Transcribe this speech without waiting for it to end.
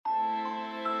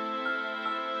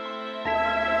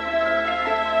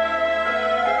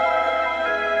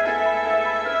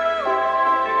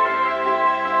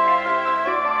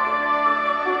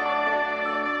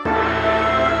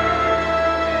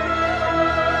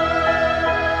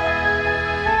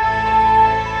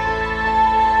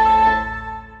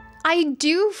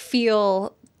do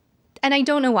feel, and I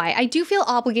don't know why, I do feel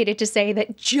obligated to say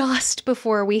that just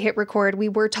before we hit record, we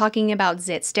were talking about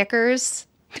zit stickers.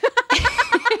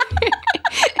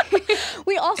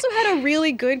 We also had a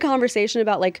really good conversation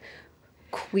about like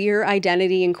queer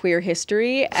identity and queer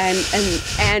history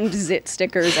and zit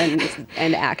stickers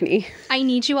and acne. I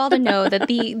need you all to know that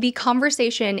the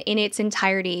conversation in its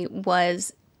entirety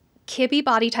was Kibby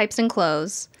body types and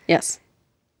clothes. Yes.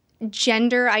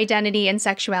 Gender identity and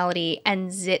sexuality,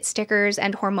 and zit stickers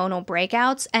and hormonal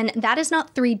breakouts. And that is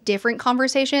not 3 different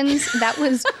conversations. That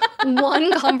was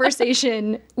one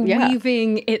conversation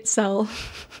weaving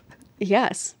itself.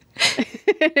 Yes.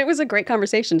 It was a great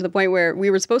conversation to the point where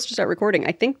we were supposed to start recording,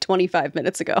 I think 25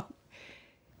 minutes ago.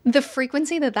 The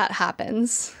frequency that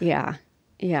happens. Yeah.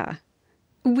 Yeah.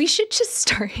 We should just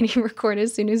start hitting record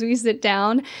as soon as we sit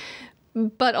down.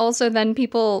 But also then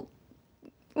people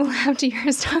will have to hear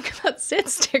us talk about zit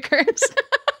stickers,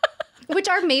 which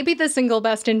are maybe the single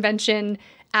best invention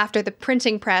after the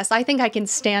printing press. I think I can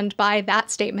stand by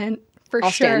that statement. I'll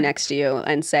stand next to you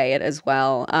and say it as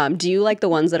well. Do you like the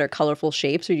ones that are colorful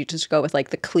shapes, or do you just go with like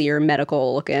the clear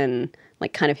medical looking,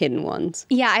 like kind of hidden ones?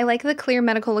 Yeah, I like the clear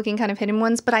medical looking kind of hidden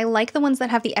ones, but I like the ones that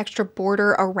have the extra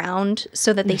border around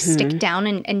so that they stick down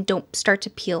and don't start to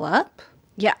peel up.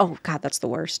 Yeah. Oh, God, that's the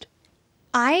worst.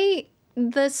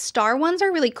 The star ones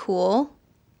are really cool,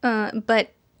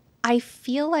 but I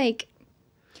feel like,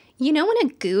 you know when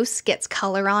a goose gets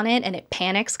color on it and it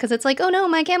panics because it's like, oh no,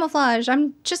 my camouflage,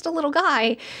 I'm just a little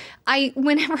guy.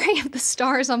 Whenever I have the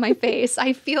stars on my face,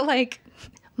 I feel like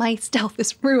my stealth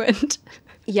is ruined.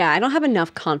 Yeah, I don't have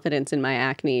enough confidence in my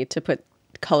acne to put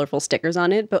colorful stickers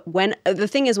on it. But the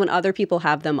thing is, when other people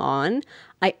have them on,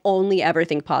 I only ever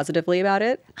think positively about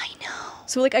it. I know.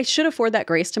 So like I should afford that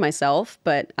grace to myself,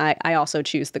 but I also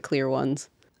choose the clear ones.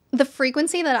 The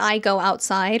frequency that I go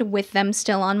outside with them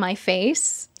still on my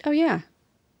face. Oh, yeah.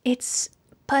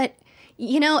 But,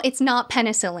 it's not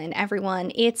penicillin,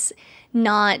 everyone. It's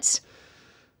not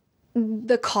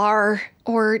the car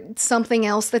or something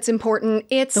else that's important.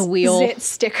 It's the wheel. Zit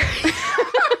sticker.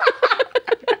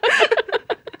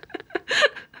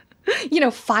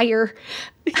 Fire.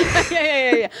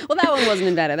 Yeah. Well, that one wasn't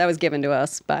invented. That was given to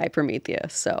us by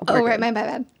Prometheus. So. Oh, right. My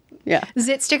bad. Yeah.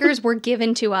 Zit stickers were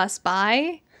given to us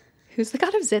by... Who's the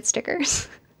god of zit stickers?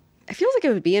 I feel like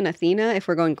it would be an Athena if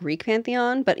we're going Greek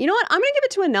pantheon. But you know what? I'm going to give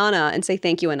it to Inanna and say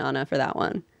thank you, Inanna, for that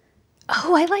one.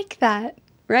 Oh, I like that.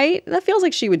 Right? That feels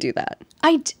like she would do that.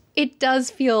 It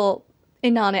does feel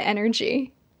Inanna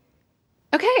energy.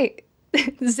 Okay.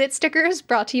 Zit stickers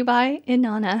brought to you by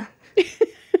Inanna.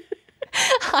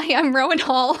 Hi, I'm Rowan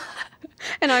Hall.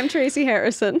 And I'm Tracy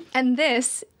Harrison. And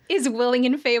this is Willing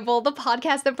and Fable, the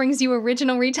podcast that brings you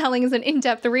original retellings and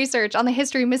in-depth research on the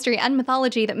history, mystery, and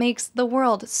mythology that makes the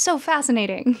world so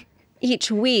fascinating.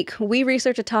 Each week, we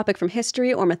research a topic from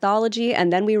history or mythology,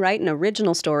 and then we write an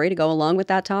original story to go along with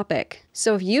that topic.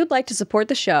 So if you'd like to support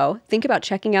the show, think about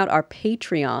checking out our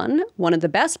Patreon. One of the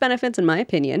best benefits, in my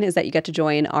opinion, is that you get to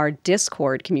join our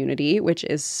Discord community, which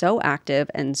is so active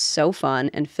and so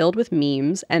fun and filled with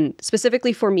memes, and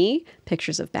specifically for me,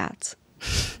 pictures of bats.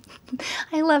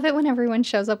 I love it when everyone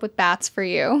shows up with bats for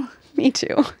you. Me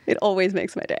too. It always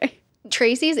makes my day.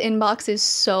 Tracy's inbox is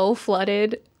so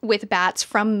flooded with bats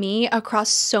from me across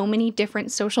so many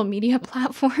different social media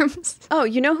platforms. Oh,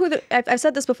 you know who I've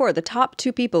said this before. The top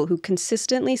 2 people who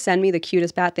consistently send me the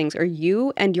cutest bat things are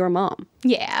you and your mom.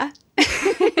 Yeah.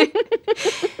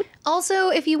 Also,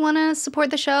 if you want to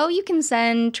support the show, you can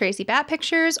send Tracy bat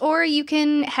pictures, or you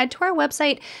can head to our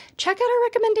website, check out our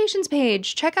recommendations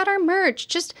page, check out our merch,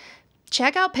 just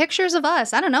check out pictures of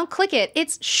us. I don't know, click it.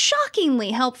 It's shockingly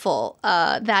helpful,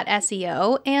 that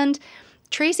SEO, and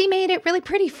Tracy made it really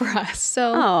pretty for us.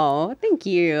 So, oh, thank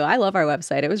you. I love our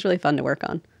website. It was really fun to work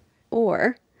on.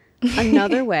 Or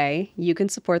another way you can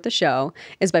support the show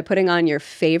is by putting on your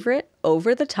favorite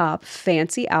over-the-top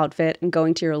fancy outfit and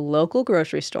going to your local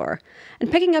grocery store and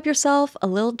picking up yourself a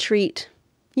little treat.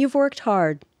 You've worked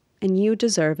hard and you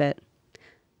deserve it.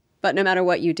 But no matter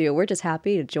what you do, we're just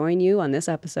happy to join you on this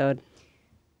episode.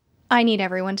 I need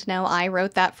everyone to know I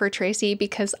wrote that for Tracy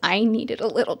because I needed a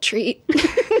little treat.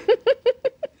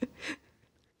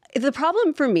 The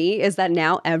problem for me is that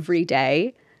now every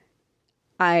day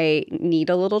I need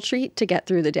a little treat to get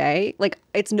through the day. Like,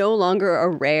 it's no longer a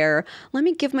rare, let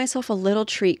me give myself a little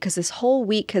treat because this whole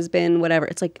week has been whatever.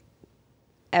 It's like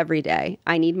every day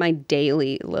I need my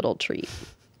daily little treat.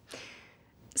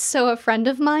 So a friend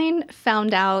of mine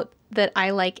found out that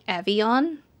I like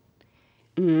Evian.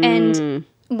 And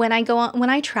when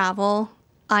I travel,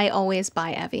 I always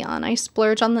buy Evian. I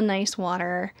splurge on the nice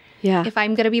water. Yeah. If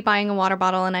I'm going to be buying a water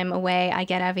bottle and I'm away, I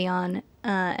get Evian.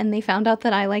 And they found out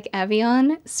that I like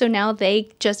Evian. So now they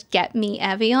just get me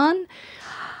Evian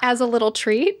as a little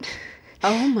treat.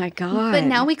 Oh my God. But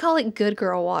now we call it good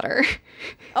girl water.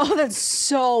 Oh, that's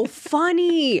so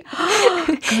funny.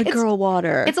 Good girl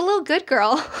water. It's a little good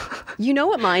girl. You know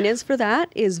what mine is for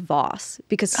that? Is Voss.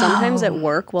 Because sometimes at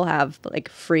work we'll have like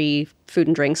free food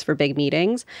and drinks for big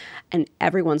meetings. And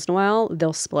every once in a while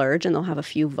they'll splurge and they'll have a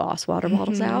few Voss water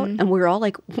bottles out. And we're all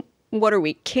like, what are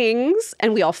we, kings?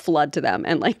 And we all flood to them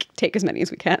and like take as many as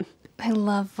we can. I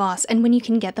love Voss. And when you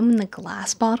can get them in the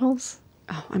glass bottles.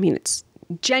 Oh, I mean, it's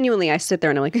genuinely, I sit there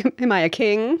and I'm like, am I a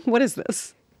king? What is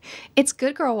this? It's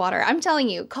good girl water. I'm telling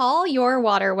you, call your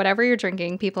water, whatever you're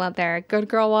drinking, people out there. Good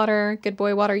girl water, good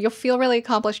boy water. You'll feel really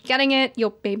accomplished getting it.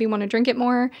 You'll maybe want to drink it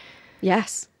more.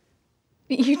 Yes.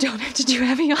 You don't have to do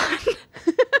Evian.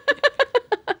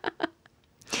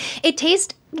 It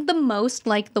tastes the most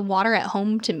like the water at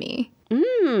home to me.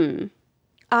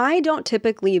 I don't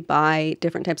typically buy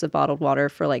different types of bottled water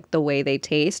for like the way they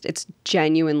taste. It's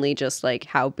genuinely just like,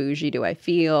 how bougie do I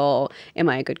feel? Am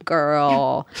I a good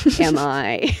girl? Am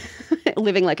I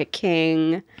living like a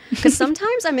king? Because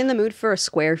sometimes I'm in the mood for a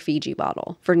square Fiji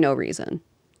bottle for no reason.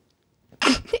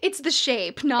 It's the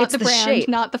shape, not It's the the brand, shape.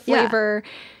 not the flavor.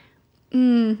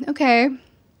 Okay.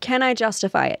 Can I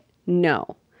justify it?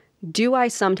 No. Do I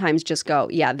sometimes just go,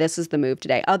 yeah, this is the move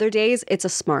today? Other days, it's a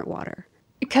smart water.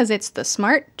 Because it's the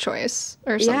smart choice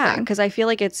or something. Yeah, because I feel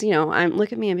like it's,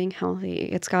 look at me, I'm being healthy.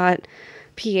 It's got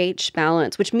pH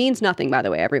balance, which means nothing, by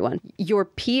the way, everyone. Your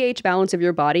pH balance of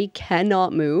your body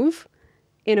cannot move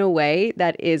in a way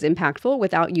that is impactful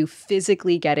without you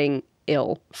physically getting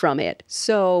ill from it.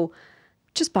 So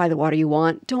just buy the water you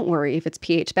want. Don't worry if it's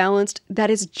pH balanced. That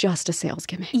is just a sales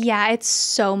gimmick. Yeah, it's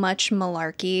so much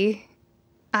malarkey.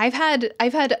 I've had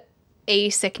a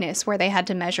sickness where they had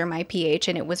to measure my pH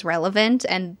and it was relevant,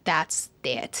 and that's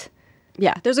it.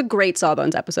 Yeah, there's a great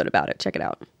Sawbones episode about it. Check it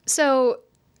out. So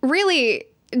really,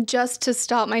 just to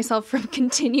stop myself from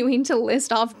continuing to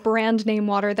list off brand name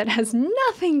water that has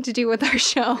nothing to do with our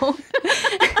show,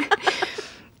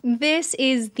 this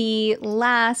is the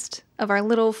last of our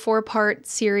little 4-part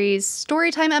series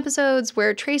Storytime episodes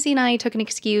where Tracy and I took an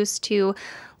excuse to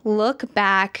look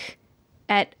back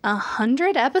at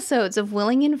 100 episodes of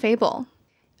Willing and Fable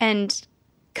and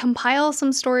compile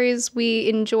some stories we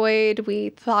enjoyed,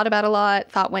 we thought about a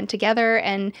lot, thought went together,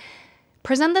 and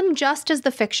present them just as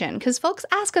the fiction, because folks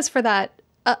ask us for that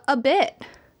a bit.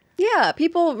 Yeah,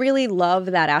 people really love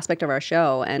that aspect of our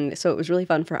show, and so it was really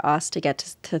fun for us to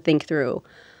get to think through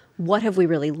what have we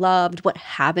really loved, what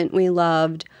haven't we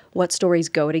loved, what stories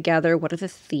go together, what are the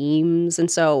themes,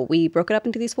 and so we broke it up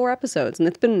into these 4 episodes, and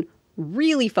it's been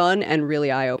really fun and really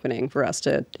eye-opening for us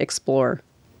to explore.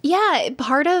 Yeah,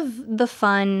 part of the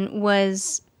fun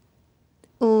was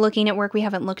looking at work we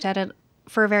haven't looked at it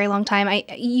for a very long time.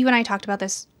 You and I talked about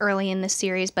this early in this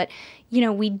series, but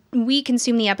we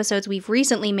consume the episodes we've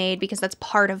recently made because that's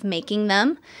part of making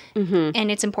them,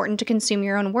 and it's important to consume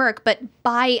your own work. But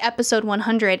by episode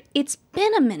 100, it's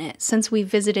been a minute since we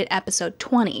visited episode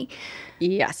 20.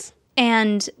 Yes.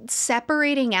 And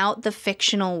separating out the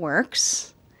fictional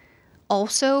works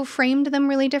also framed them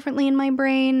really differently in my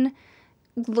brain.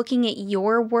 Looking at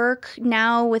your work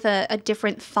now with a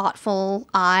different thoughtful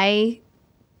eye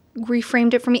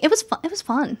reframed it for me. It was fun. It was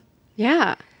fun.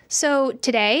 Yeah. So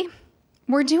today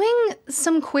we're doing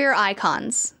some queer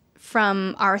icons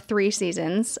from our 3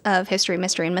 seasons of History,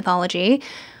 Mystery, and Mythology.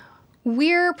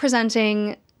 We're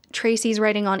presenting Tracy's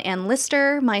writing on Anne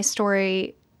Lister, my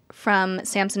story from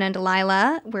Samson and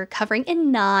Delilah. We're covering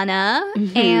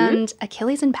Inanna and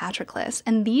Achilles and Patroclus.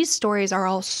 And these stories are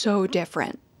all so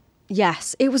different.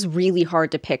 Yes, it was really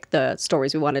hard to pick the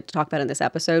stories we wanted to talk about in this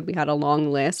episode. We had a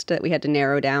long list that we had to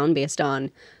narrow down based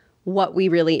on what we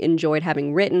really enjoyed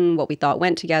having written, what we thought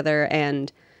went together,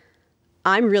 and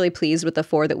I'm really pleased with the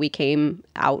 4 that we came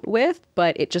out with,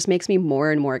 but it just makes me more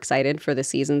and more excited for the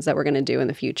seasons that we're going to do in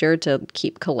the future to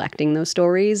keep collecting those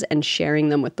stories and sharing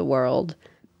them with the world.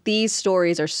 These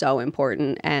stories are so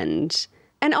important, and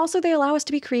also they allow us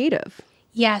to be creative.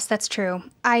 Yes, that's true.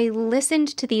 I listened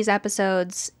to these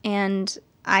episodes and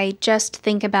I just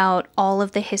think about all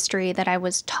of the history that I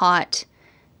was taught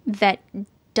that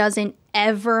doesn't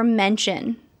ever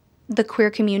mention the queer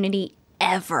community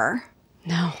ever.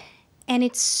 No. And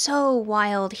it's so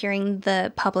wild hearing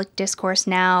the public discourse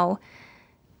now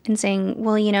and saying,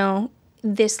 well,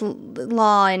 this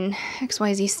law in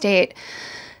XYZ state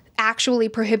actually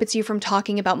prohibits you from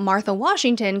talking about Martha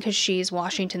Washington because she's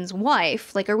Washington's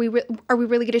wife. Like, are we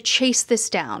really going to chase this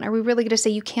down? Are we really going to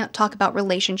say you can't talk about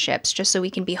relationships just so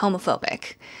we can be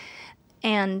homophobic?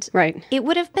 And Right. it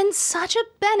would have been such a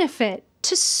benefit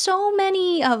to so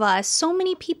many of us, so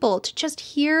many people, to just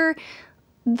hear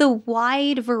the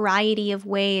wide variety of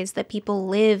ways that people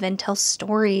live and tell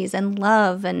stories and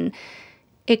love and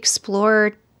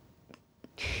explore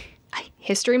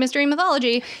history, mystery,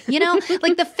 mythology. You know,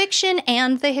 like the fiction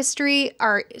and the history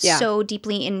are so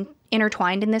deeply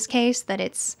intertwined in this case that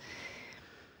it's...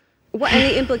 Well, and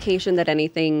the implication that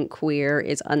anything queer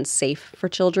is unsafe for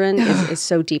children is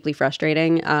so deeply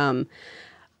frustrating.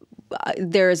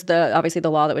 There's obviously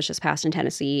the law that was just passed in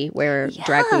Tennessee where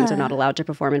drag queens are not allowed to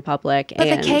perform in public. But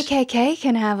the KKK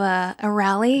can have a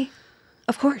rally.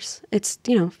 Of course. It's,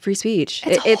 free speech.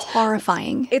 It's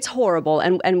horrifying. It's horrible.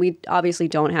 And we obviously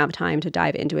don't have time to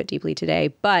dive into it deeply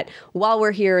today. But while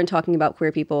we're here and talking about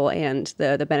queer people and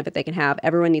the benefit they can have,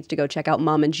 everyone needs to go check out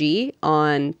Mama G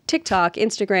on TikTok,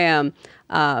 Instagram.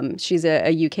 She's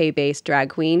a UK-based drag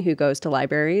queen who goes to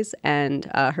libraries, and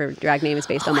her drag name is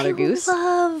based on Mother Goose. I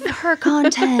love her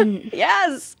content.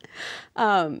 Yes.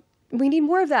 We need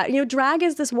more of that. Drag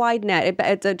is this wide net.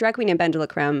 It's a drag queen named Ben de la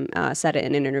Creme said it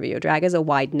in an interview. Drag is a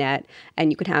wide net,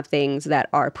 and you can have things that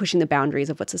are pushing the boundaries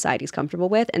of what society's comfortable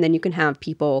with. And then you can have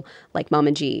people like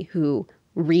Mama G who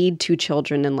read to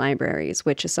children in libraries,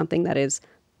 which is something that is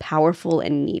powerful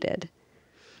and needed.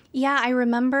 Yeah, I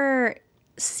remember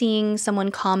seeing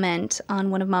someone comment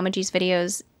on one of Mama G's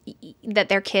videos that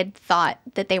their kid thought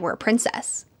that they were a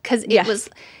princess because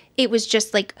it was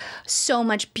just like so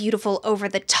much beautiful over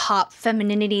the top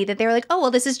femininity that they were like, oh, well,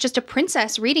 this is just a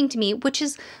princess reading to me, which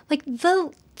is like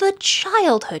the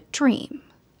childhood dream.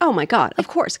 Oh my God, of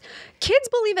course. Kids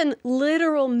believe in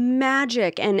literal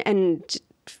magic and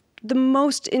the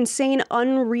most insane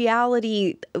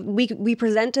unreality we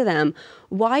present to them.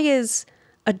 Why is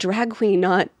a drag queen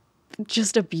not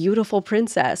just a beautiful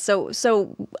princess?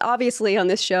 So obviously on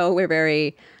this show we're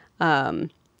very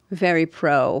very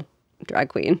pro drag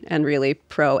queen and really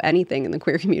pro anything in the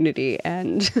queer community,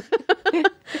 and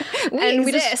we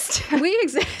exist. We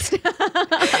exist.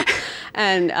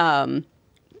 And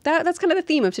that's kind of the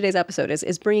theme of today's episode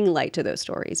is bringing light to those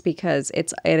stories, because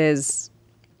it is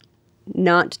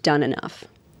not done enough.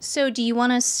 So do you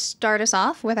want to start us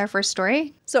off with our first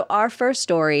story? So our first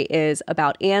story is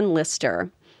about Anne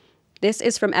Lister. This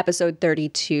is from episode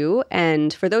 32,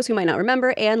 and for those who might not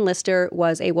remember, Anne Lister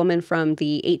was a woman from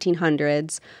the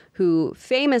 1800s who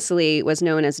famously was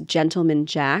known as Gentleman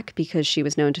Jack because she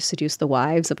was known to seduce the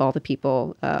wives of all the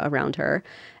people around her.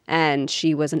 And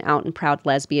she was an out and proud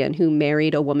lesbian who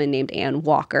married a woman named Anne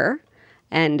Walker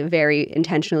and very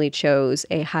intentionally chose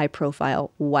a high-profile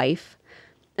wife.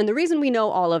 And the reason we know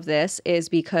all of this is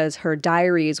because her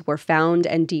diaries were found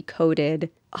and decoded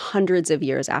hundreds of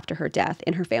years after her death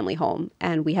in her family home,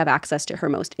 and we have access to her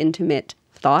most intimate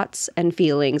thoughts and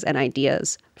feelings and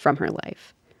ideas from her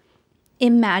life.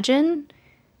 Imagine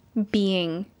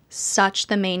being such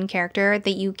the main character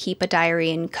that you keep a diary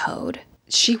in code.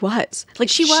 She was.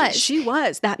 She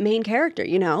was that main character,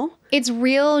 It's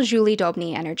real Julie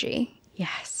Daubny energy.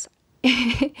 Yes.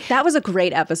 That was a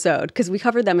great episode because we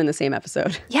covered them in the same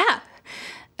episode. Yeah.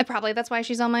 Probably that's why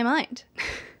she's on my mind.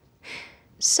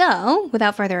 So,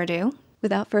 without further ado,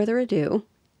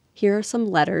 here are some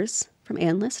letters from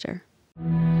Anne Lister.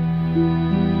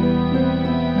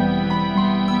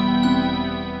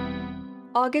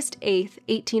 August 8th,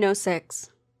 1806.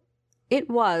 It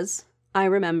was, I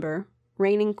remember,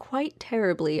 raining quite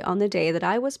terribly on the day that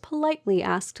I was politely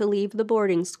asked to leave the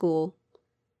boarding school.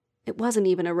 It wasn't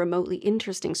even a remotely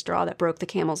interesting straw that broke the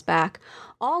camel's back.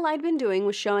 All I'd been doing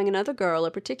was showing another girl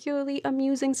a particularly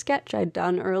amusing sketch I'd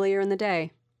done earlier in the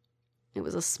day. It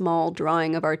was a small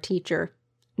drawing of our teacher.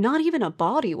 Not even a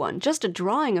bawdy one, just a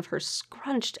drawing of her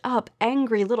scrunched up,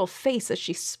 angry little face as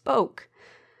she spoke.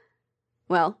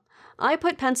 Well, I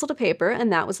put pencil to paper,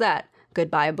 and that was that.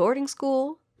 Goodbye boarding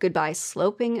school. Goodbye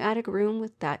sloping attic room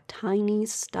with that tiny,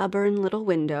 stubborn little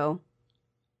window.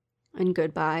 And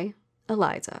goodbye,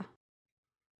 Eliza.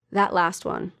 That last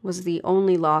one was the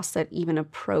only loss that even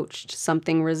approached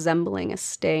something resembling a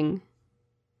sting.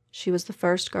 She was the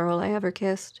first girl I ever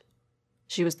kissed.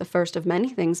 She was the first of many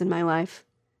things in my life.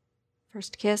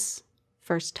 First kiss,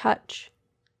 first touch,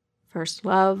 first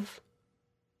love,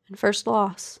 and first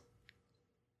loss.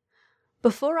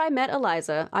 Before I met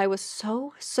Eliza, I was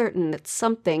so certain that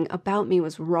something about me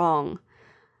was wrong.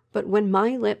 But when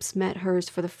my lips met hers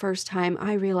for the first time,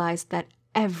 I realized that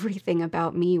everything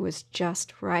about me was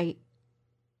just right.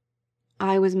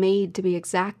 I was made to be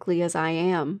exactly as I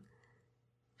am.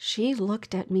 She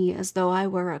looked at me as though I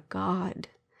were a god.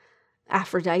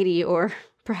 Aphrodite, or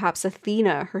perhaps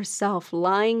Athena herself,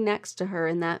 lying next to her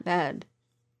in that bed.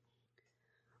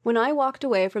 When I walked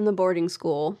away from the boarding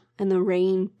school and the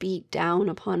rain beat down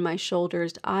upon my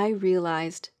shoulders, I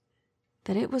realized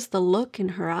that it was the look in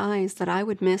her eyes that I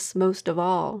would miss most of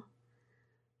all.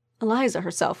 Eliza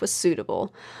herself was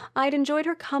suitable. I'd enjoyed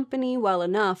her company well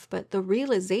enough, but the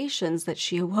realizations that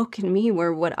she awoke in me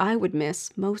were what I would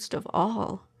miss most of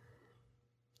all.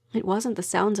 It wasn't the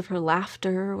sounds of her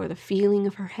laughter or the feeling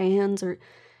of her hands or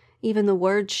even the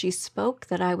words she spoke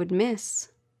that I would miss.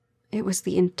 It was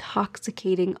the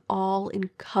intoxicating,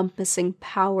 all-encompassing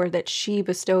power that she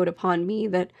bestowed upon me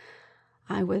that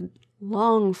I would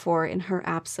long for in her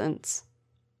absence.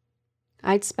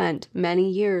 I'd spent many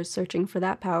years searching for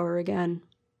that power again.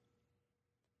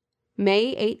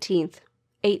 May 18th,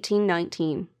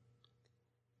 1819.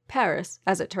 Paris,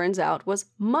 as it turns out, was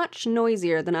much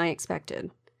noisier than I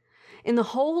expected. In the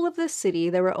whole of the city,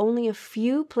 there were only a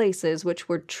few places which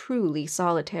were truly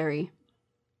solitary.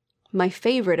 My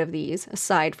favorite of these,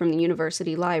 aside from the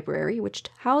university library, which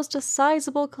housed a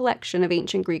sizable collection of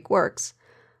ancient Greek works,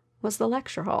 was the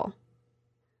lecture hall.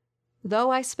 Though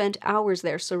I spent hours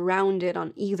there surrounded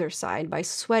on either side by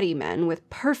sweaty men with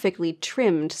perfectly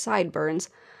trimmed sideburns,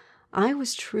 I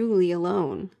was truly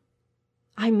alone.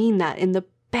 I mean that in the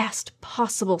best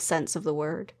possible sense of the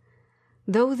word.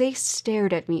 Though they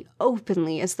stared at me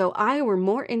openly as though I were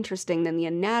more interesting than the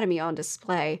anatomy on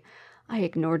display, I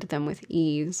ignored them with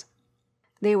ease.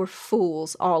 They were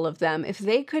fools, all of them, if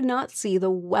they could not see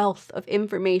the wealth of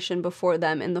information before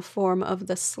them in the form of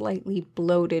the slightly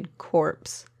bloated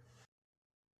corpse.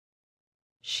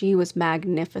 She was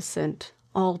magnificent,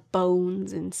 all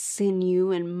bones and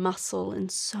sinew and muscle, and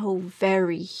so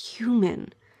very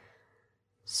human.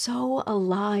 So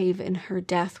alive in her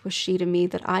death was she to me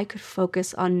that I could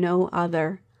focus on no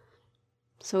other.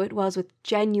 So it was with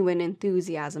genuine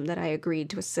enthusiasm that I agreed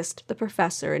to assist the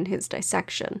professor in his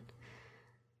dissection.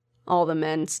 All the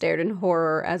men stared in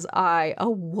horror as I, a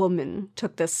woman,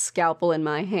 took the scalpel in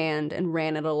my hand and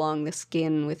ran it along the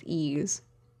skin with ease.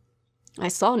 I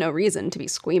saw no reason to be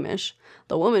squeamish.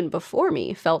 The woman before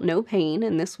me felt no pain,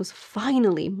 and this was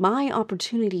finally my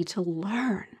opportunity to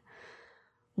learn.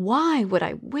 Why would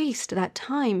I waste that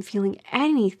time feeling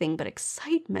anything but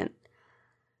excitement?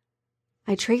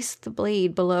 I traced the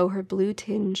blade below her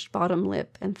blue-tinged bottom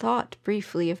lip and thought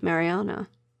briefly of Mariana.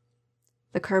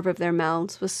 The curve of their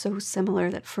mouths was so similar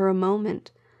that for a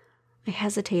moment I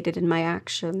hesitated in my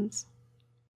actions.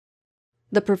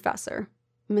 The professor,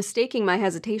 mistaking my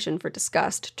hesitation for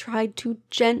disgust, tried to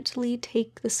gently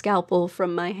take the scalpel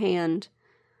from my hand,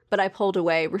 but I pulled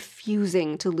away,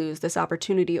 refusing to lose this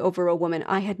opportunity over a woman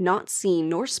I had not seen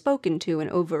nor spoken to in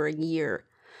over a year,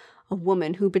 a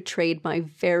woman who betrayed my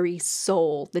very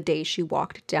soul the day she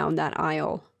walked down that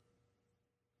aisle.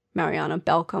 Mariana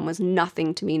Belcom was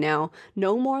nothing to me now,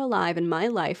 no more alive in my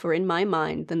life or in my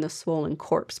mind than the swollen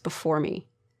corpse before me.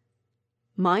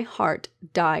 My heart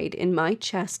died in my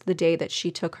chest the day that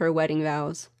she took her wedding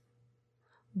vows.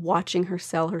 Watching her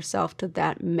sell herself to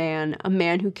that man, a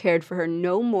man who cared for her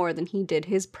no more than he did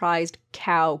his prized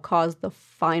cow, caused the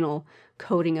final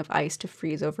coating of ice to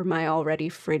freeze over my already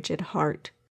frigid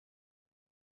heart.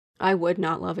 I would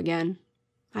not love again.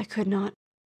 I could not.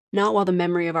 Not while the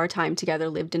memory of our time together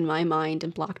lived in my mind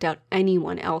and blocked out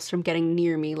anyone else from getting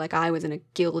near me like I was in a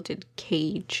gilded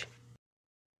cage.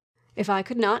 If I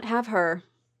could not have her,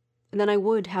 then I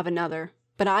would have another.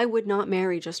 But I would not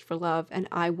marry just for love, and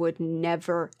I would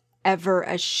never, ever,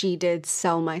 as she did,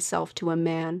 sell myself to a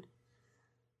man.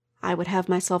 I would have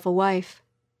myself a wife.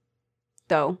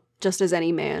 Though, just as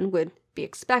any man would be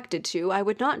expected to, I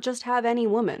would not just have any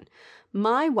woman.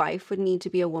 My wife would need to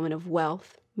be a woman of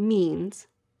wealth, means,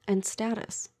 and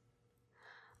status.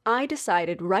 I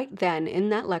decided right then in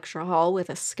that lecture hall with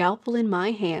a scalpel in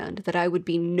my hand that I would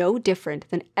be no different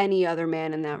than any other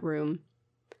man in that room.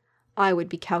 I would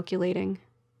be calculating.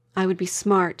 I would be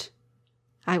smart.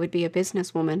 I would be a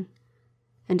businesswoman.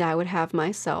 And I would have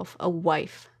myself a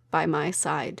wife by my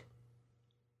side.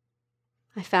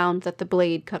 I found that the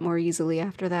blade cut more easily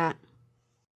after that.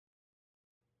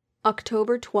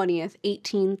 October 20th,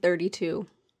 1832.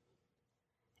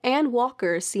 Anne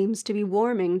Walker seems to be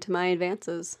warming to my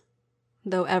advances.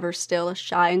 Though ever still a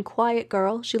shy and quiet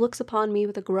girl, she looks upon me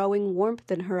with a growing warmth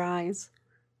in her eyes.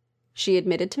 She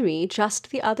admitted to me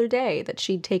just the other day that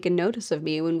she'd taken notice of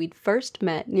me when we'd first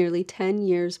met nearly 10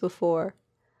 years before.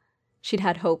 She'd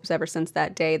had hopes ever since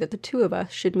that day that the two of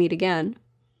us should meet again.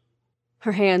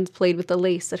 Her hands played with the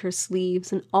lace at her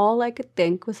sleeves, and all I could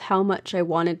think was how much I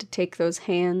wanted to take those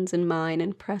hands in mine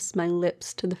and press my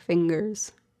lips to the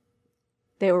fingers.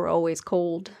 They were always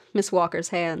cold, Miss Walker's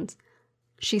hands.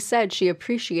 She said she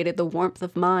appreciated the warmth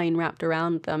of mine wrapped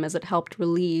around them as it helped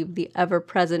relieve the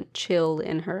ever-present chill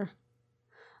in her.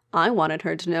 I wanted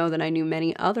her to know that I knew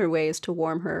many other ways to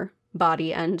warm her,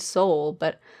 body and soul,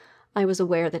 but I was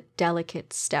aware that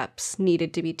delicate steps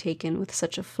needed to be taken with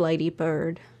such a flighty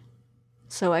bird.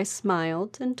 So I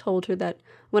smiled and told her that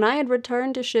when I had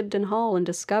returned to Shibden Hall and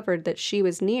discovered that she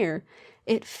was near,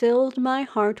 it filled my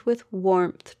heart with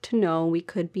warmth to know we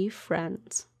could be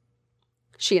friends.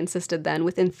 She insisted then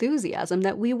with enthusiasm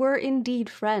that we were indeed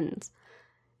friends.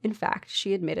 In fact,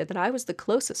 she admitted that I was the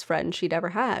closest friend she'd ever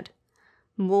had,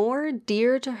 more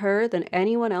dear to her than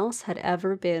anyone else had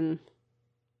ever been.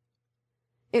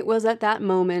 It was at that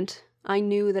moment I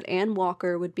knew that Anne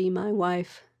Walker would be my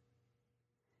wife.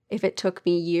 If it took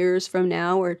me years from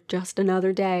now or just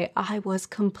another day, I was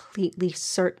completely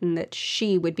certain that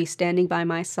she would be standing by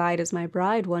my side as my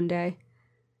bride one day.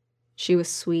 She was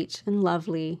sweet and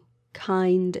lovely,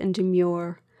 kind and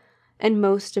demure, and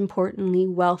most importantly,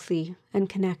 wealthy and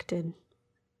connected.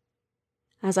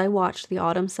 As I watched the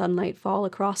autumn sunlight fall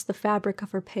across the fabric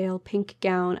of her pale pink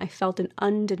gown, I felt an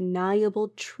undeniable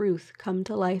truth come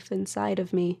to life inside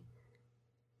of me.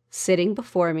 Sitting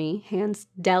before me, hands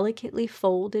delicately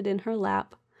folded in her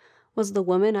lap, was the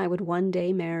woman I would one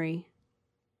day marry.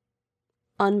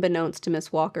 Unbeknownst to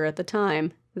Miss Walker at the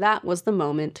time, that was the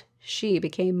moment she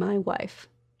became my wife.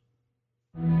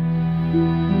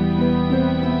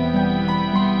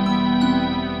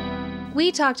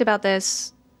 We talked about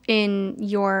this in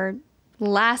your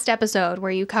last episode where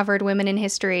you covered women in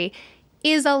history.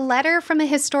 Is a letter from a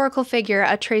historical figure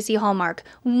a Tracy Hallmark?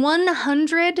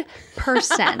 100%.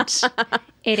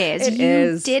 It is.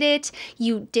 You did it.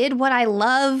 You did what I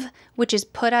love, which is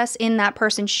put us in that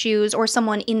person's shoes or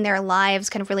someone in their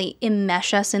lives, kind of really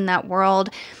enmesh us in that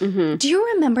world. Mm-hmm. Do you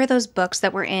remember those books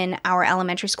that were in our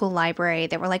elementary school library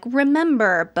that were like,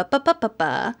 remember,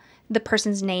 the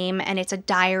person's name, and it's a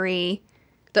diary?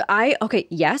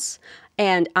 Yes.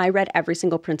 And I read every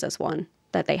single princess one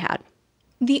that they had.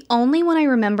 The only one I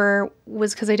remember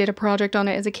was because I did a project on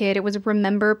it as a kid. It was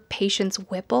Remember Patience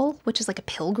Whipple, which is like a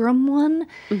pilgrim one.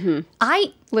 Mm-hmm.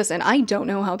 I don't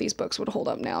know how these books would hold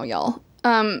up now, y'all.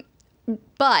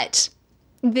 But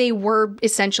they were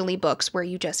essentially books where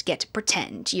you just get to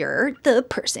pretend you're the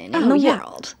person in the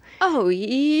world. Oh,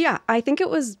 yeah. I think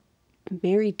it was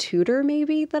Mary Tudor,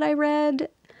 maybe, that I read.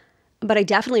 But I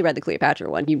definitely read the Cleopatra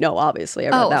one. Obviously,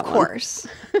 I read that one. Oh, of course.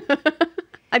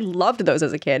 I loved those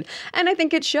as a kid, and I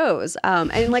think it shows.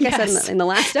 And like I said in the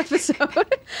last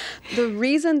episode, the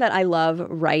reason that I love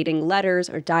writing letters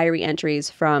or diary entries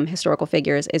from historical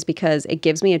figures is because it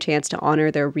gives me a chance to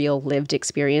honor their real lived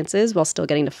experiences while still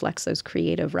getting to flex those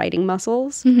creative writing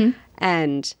muscles. Mm-hmm.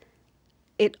 And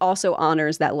it also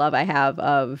honors that love I have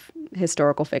of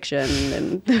historical fiction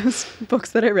and those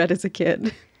books that I read as a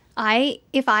kid.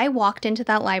 If I walked into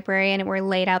that library and it were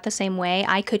laid out the same way,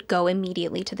 I could go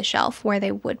immediately to the shelf where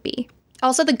they would be.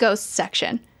 Also the ghost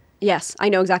section. Yes, I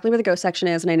know exactly where the ghost section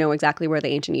is, and I know exactly where the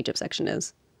ancient Egypt section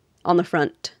is. On the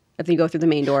front, if you go through the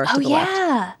main door to the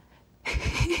left.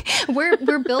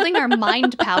 We're building our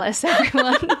mind palace,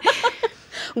 everyone.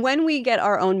 When we get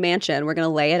our own mansion, we're going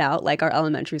to lay it out like our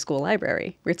elementary school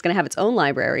library. It's going to have its own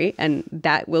library, and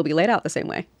that will be laid out the same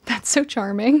way. That's so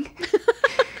charming.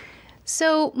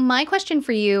 So my question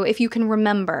for you, if you can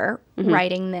remember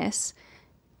writing this,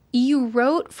 you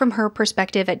wrote from her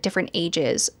perspective at different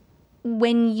ages.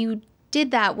 When you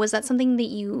did that, was that something that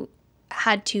you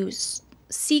had to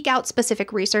seek out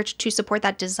specific research to support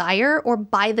that desire? Or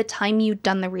by the time you'd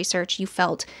done the research, you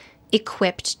felt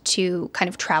equipped to kind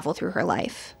of travel through her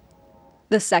life?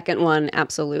 The second one,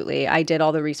 absolutely. I did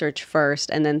all the research first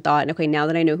and then thought, okay, now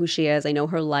that I know who she is, I know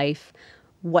her life,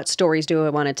 what stories do I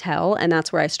want to tell? And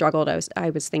that's where I struggled. I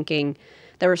was thinking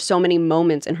there were so many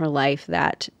moments in her life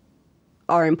that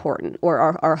are important or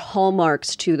are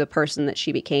hallmarks to the person that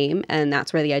she became. And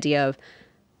that's where the idea of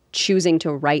choosing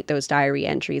to write those diary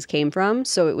entries came from.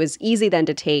 So it was easy then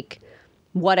to take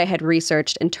what I had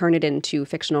researched and turn it into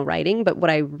fictional writing. But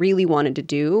what I really wanted to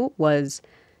do was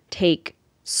take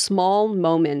small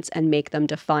moments and make them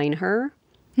define her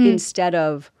instead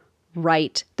of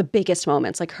write the biggest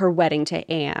moments like her wedding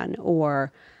to Anne or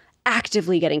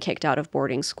actively getting kicked out of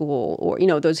boarding school or,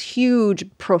 those huge,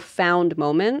 profound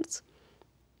moments.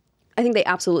 I think they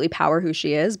absolutely power who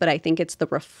she is, but I think it's the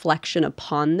reflection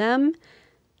upon them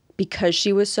because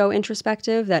she was so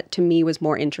introspective that to me was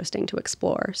more interesting to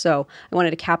explore. So I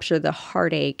wanted to capture the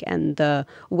heartache and the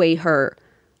way her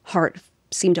heart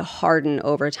seemed to harden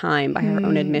over time by her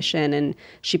own admission, and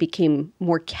she became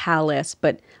more callous,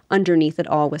 but underneath it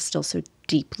all was still so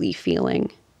deeply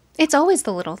feeling. It's always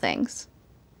the little things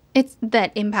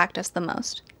that impact us the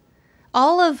most.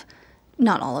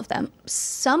 Not all of them,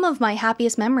 some of my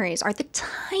happiest memories are the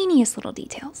tiniest little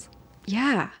details.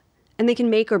 Yeah. And they can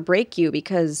make or break you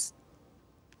because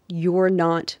you're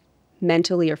not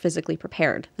mentally or physically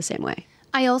prepared the same way.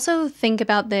 I also think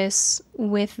about this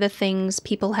with the things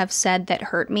people have said that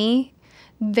hurt me.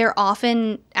 They're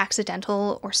often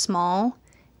accidental or small,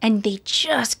 and they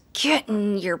just get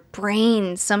in your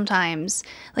brain sometimes.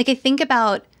 Like, I think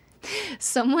about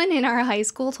someone in our high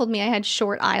school told me I had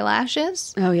short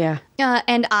eyelashes. Oh, yeah.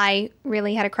 And I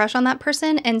really had a crush on that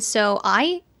person. And so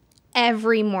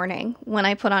every morning when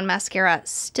I put on mascara,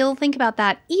 still think about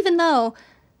that, even though,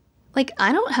 like,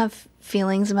 I don't have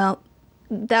feelings about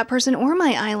that person or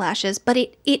my eyelashes, but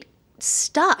it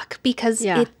stuck because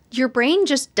your brain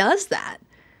just does that.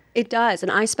 It does.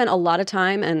 And I spent a lot of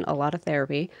time and a lot of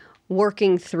therapy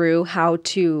working through how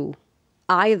to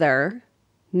either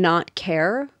not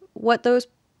care what those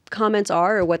comments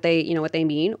are or what they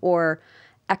mean, or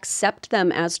accept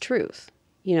them as truth.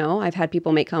 I've had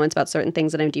people make comments about certain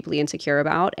things that I'm deeply insecure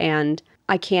about, and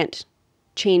I can't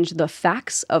change the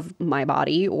facts of my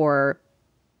body or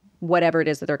whatever it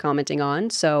is that they're commenting on.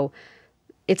 So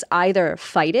it's either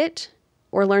fight it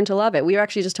or learn to love it. We were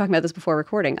actually just talking about this before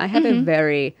recording. I have a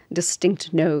very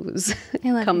distinct nose.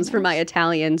 It comes from my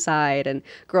Italian side. And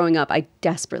growing up, I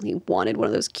desperately wanted one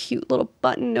of those cute little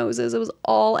button noses. It was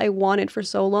all I wanted for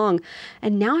so long.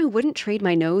 And now I wouldn't trade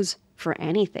my nose for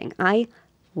anything. I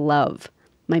love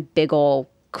my big ol'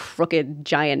 crooked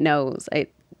giant nose.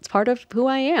 It's part of who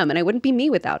I am, and I wouldn't be me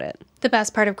without it. The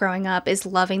best part of growing up is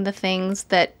loving the things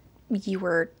that you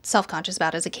were self-conscious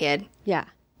about as a kid. Yeah.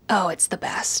 Oh, it's the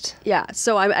best. Yeah.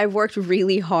 So I've worked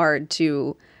really hard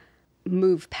to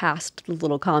move past the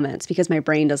little comments because my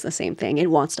brain does the same thing.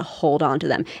 It wants to hold on to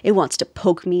them. It wants to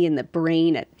poke me in the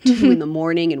brain at 2 in the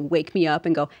morning and wake me up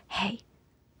and go, hey,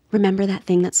 remember that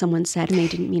thing that someone said and they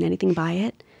didn't mean anything by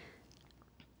it?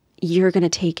 You're going to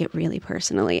take it really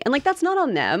personally. And like, that's not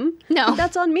on them. No.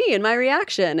 That's on me and my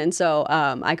reaction. And so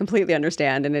I completely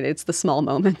understand. And it's the small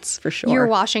moments for sure. You're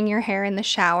washing your hair in the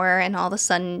shower and all of a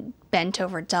sudden bent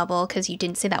over double because you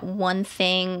didn't say that one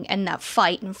thing in that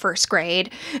fight in first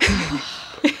grade.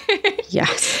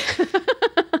 Yes.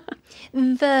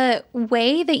 The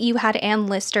way that you had Ann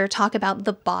Lister talk about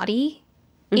the body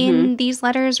in these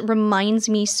letters reminds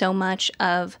me so much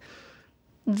of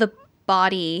the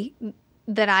body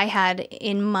that I had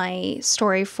in my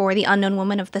story for The Unknown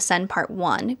Woman of the Sen Part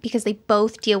 1, because they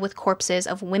both deal with corpses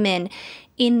of women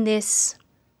in this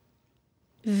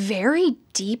very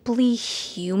deeply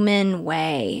human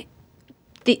way.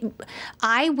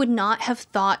 I would not have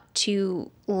thought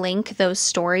to link those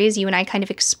stories, you and I kind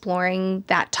of exploring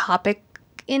that topic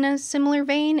in a similar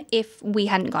vein, if we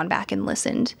hadn't gone back and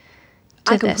listened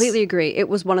to this. I completely agree. It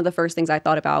was one of the first things I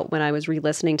thought about when I was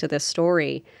re-listening to this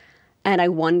story. And I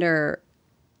wonder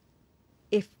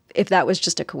if that was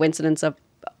just a coincidence of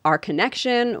our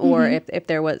connection or if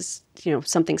there was,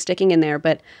 something sticking in there.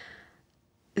 But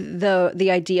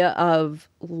the idea of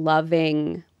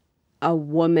loving a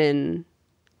woman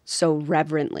so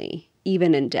reverently,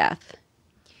 even in death,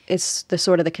 is the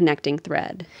sort of the connecting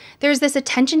thread. There's this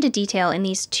attention to detail in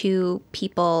these two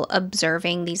people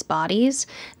observing these bodies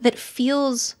that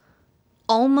feels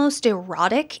almost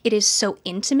erotic. It is so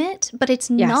intimate, but it's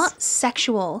not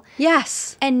sexual.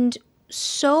 Yes. And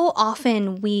so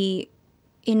often we,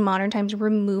 in modern times,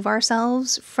 remove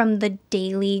ourselves from the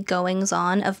daily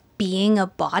goings-on of being a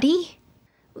body.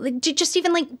 Like, just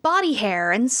even like body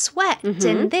hair and sweat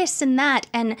and this and that.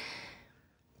 And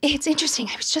it's interesting.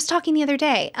 I was just talking the other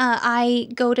day. I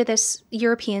go to this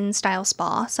European-style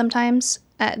spa sometimes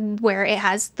where it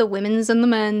has the women's and the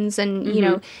men's.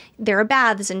 And, there are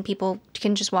baths and people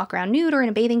can just walk around nude or in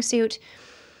a bathing suit.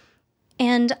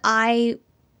 And I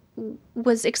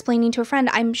was explaining to a friend,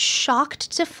 I'm shocked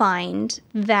to find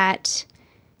that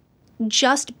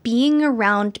just being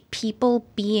around people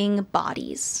being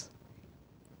bodies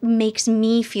makes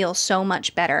me feel so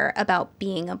much better about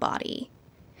being a body.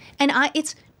 And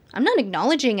I'm not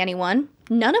acknowledging anyone.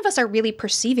 None of us are really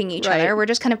perceiving each other. We're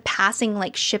just kind of passing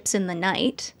like ships in the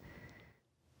night.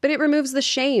 But it removes the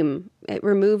shame. It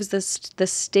removes the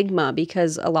stigma,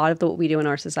 because a lot of what we do in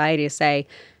our society is say,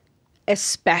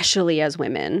 especially as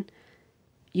women,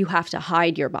 you have to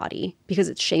hide your body because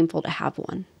it's shameful to have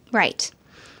one. Right.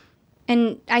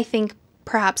 And I think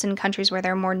perhaps in countries where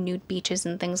there are more nude beaches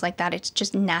and things like that, it's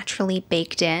just naturally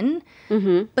baked in.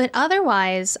 But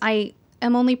otherwise, I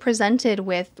am only presented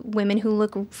with women who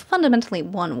look fundamentally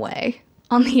one way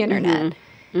on the internet.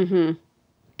 And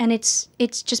it's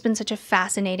just been such a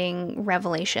fascinating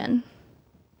revelation.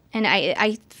 And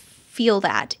I feel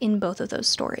that in both of those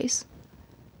stories.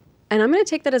 And I'm going to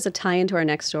take that as a tie into our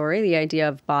next story, the idea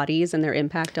of bodies and their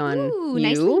impact on Ooh, you.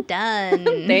 nicely done.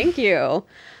 Thank you.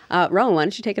 Rowan, why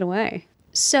don't you take it away?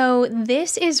 So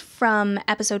this is from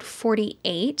episode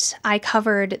 48. I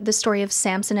covered the story of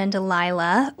Samson and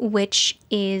Delilah, which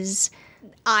is,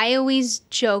 I always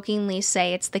jokingly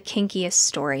say it's the kinkiest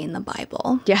story in the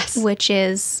Bible. Yes. Which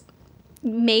is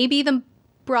maybe the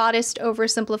broadest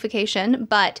oversimplification,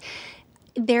 but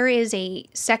there is a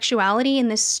sexuality in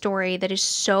this story that is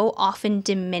so often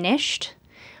diminished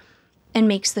and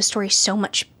makes the story so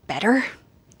much better.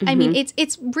 I mean,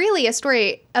 it's really a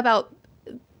story about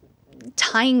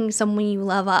tying someone you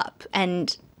love up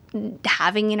and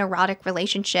having an erotic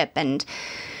relationship and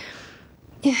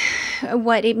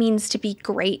what it means to be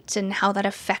great and how that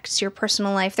affects your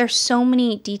personal life. There's so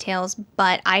many details,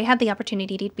 but I had the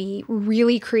opportunity to be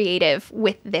really creative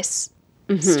with this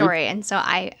story, and so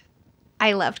I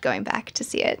loved going back to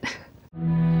see it.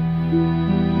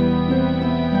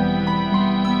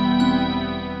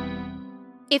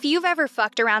 If you've ever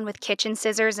fucked around with kitchen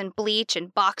scissors and bleach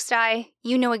and box dye,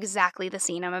 you know exactly the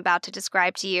scene I'm about to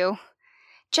describe to you.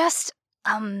 Just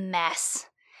a mess.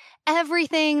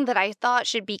 Everything that I thought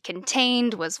should be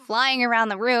contained was flying around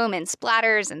the room in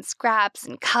splatters and scraps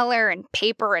and color and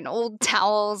paper and old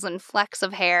towels and flecks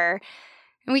of hair.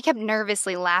 And we kept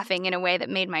nervously laughing in a way that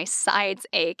made my sides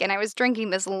ache, and I was drinking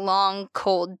this long,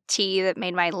 cold tea that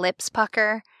made my lips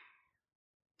pucker.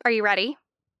 Are you ready?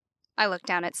 I looked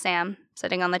down at Sam,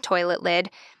 sitting on the toilet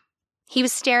lid. He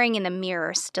was staring in the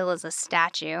mirror, still as a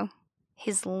statue.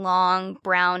 His long,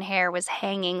 brown hair was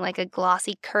hanging like a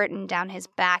glossy curtain down his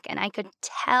back, and I could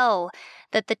tell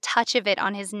that the touch of it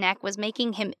on his neck was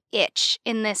making him itch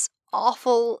in this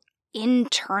awful,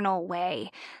 internal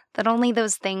way that only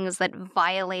those things that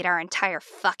violate our entire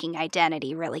fucking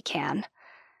identity really can.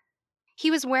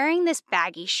 He was wearing this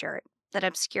baggy shirt that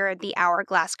obscured the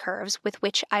hourglass curves with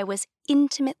which I was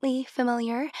intimately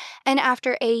familiar, and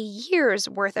after a year's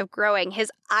worth of growing,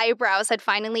 his eyebrows had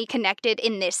finally connected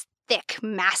in this thick,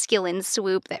 masculine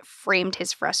swoop that framed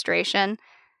his frustration.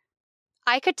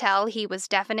 I could tell he was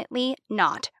definitely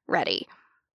not ready.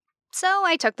 So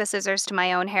I took the scissors to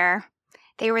my own hair.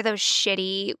 They were those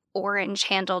shitty,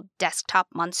 orange-handled desktop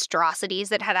monstrosities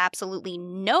that had absolutely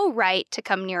no right to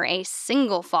come near a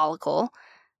single follicle.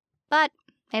 But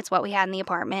it's what we had in the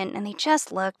apartment, and they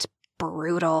just looked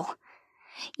brutal.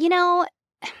 You know,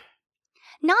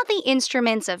 not the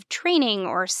instruments of training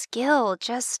or skill,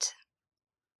 just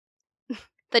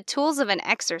the tools of an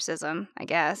exorcism, I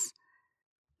guess.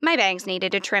 My bangs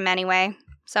needed a trim anyway,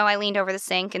 so I leaned over the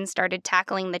sink and started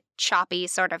tackling the choppy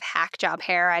sort of hack job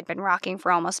hair I'd been rocking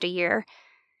for almost a year.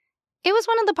 It was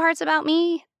one of the parts about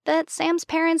me that Sam's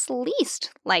parents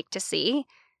least liked to see,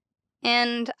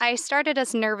 and I started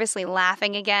us nervously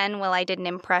laughing again while I did an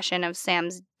impression of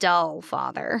Sam's dull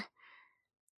father.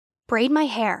 Braid my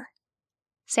hair.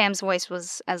 Sam's voice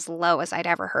was as low as I'd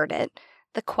ever heard it,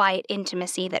 the quiet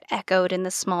intimacy that echoed in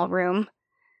the small room.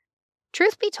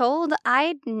 Truth be told,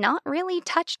 I'd not really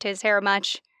touched his hair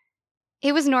much.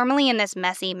 It was normally in this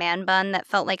messy man bun that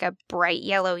felt like a bright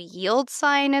yellow yield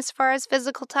sign as far as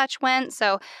physical touch went,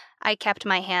 so I kept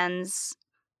my hands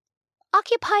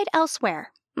occupied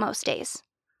elsewhere most days.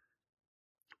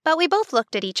 But we both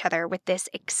looked at each other with this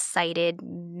excited,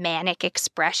 manic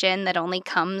expression that only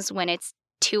comes when it's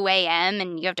 2 a.m.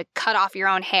 and you have to cut off your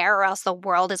own hair or else the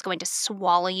world is going to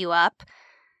swallow you up.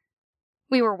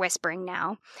 We were whispering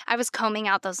now. I was combing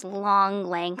out those long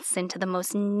lengths into the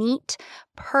most neat,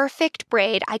 perfect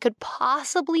braid I could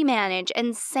possibly manage,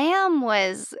 and Sam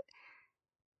was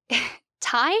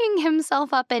tying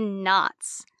himself up in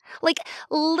knots. Like,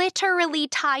 literally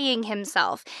tying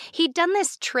himself. He'd done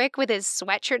this trick with his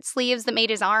sweatshirt sleeves that made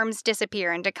his arms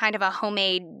disappear into kind of a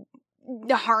homemade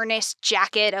harness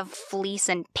jacket of fleece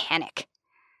and panic.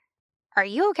 Are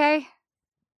you okay?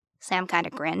 Sam kind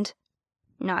of grinned.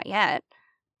 Not yet.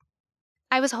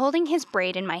 I was holding his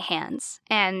braid in my hands,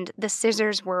 and the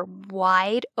scissors were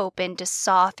wide open to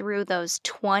saw through those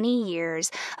 20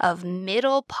 years of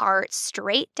middle part,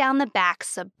 straight down the back,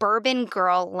 suburban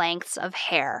girl lengths of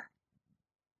hair.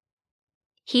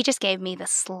 He just gave me the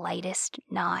slightest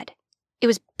nod. It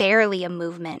was barely a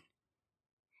movement.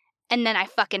 And then I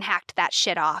fucking hacked that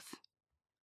shit off.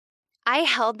 I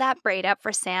held that braid up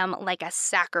for Sam like a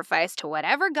sacrifice to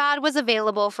whatever god was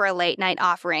available for a late-night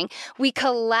offering. We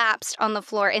collapsed on the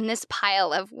floor in this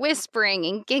pile of whispering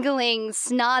and giggling,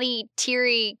 snotty,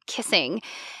 teary kissing.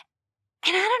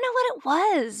 And I don't know what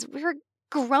it was. We were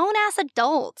grown-ass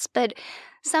adults, but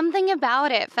something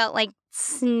about it felt like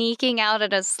sneaking out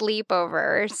at a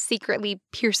sleepover or secretly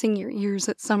piercing your ears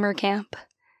at summer camp.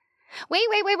 Wait.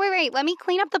 Let me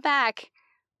clean up the back.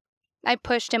 I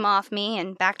pushed him off me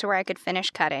and back to where I could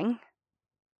finish cutting.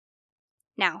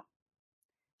 Now,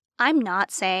 I'm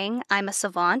not saying I'm a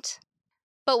savant,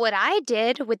 but what I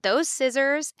did with those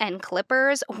scissors and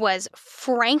clippers was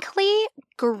frankly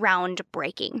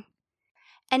groundbreaking.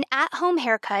 An at-home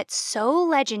haircut so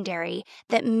legendary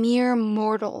that mere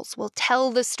mortals will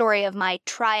tell the story of my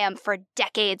triumph for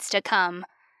decades to come.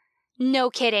 No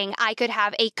kidding, I could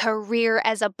have a career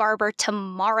as a barber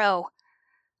tomorrow.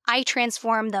 I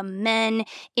transform the men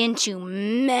into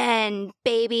men,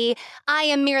 baby. I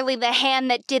am merely the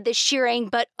hand that did the shearing,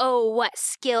 but oh, what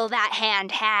skill that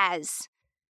hand has.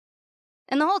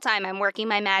 And the whole time I'm working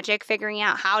my magic, figuring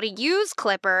out how to use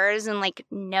clippers and,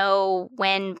 know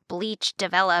when bleach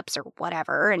develops or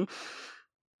whatever. And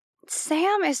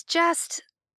Sam is just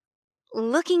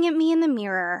looking at me in the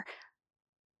mirror,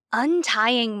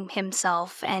 untying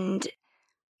himself and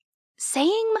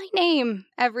saying my name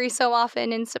every so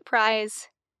often in surprise.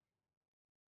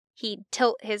 He'd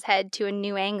tilt his head to a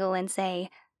new angle and say,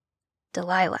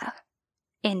 "Delilah,"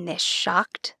 in this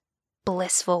shocked,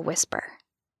 blissful whisper.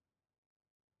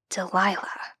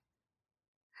 Delilah.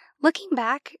 Looking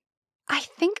back, I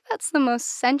think that's the most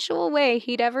sensual way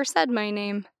he'd ever said my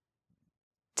name.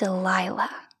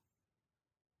 Delilah.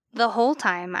 The whole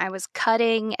time I was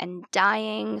cutting and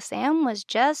dyeing, Sam was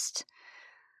just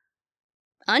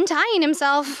untying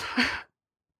himself.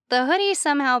 The hoodie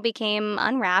somehow became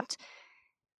unwrapped,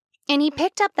 and he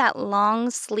picked up that long,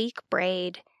 sleek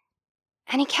braid,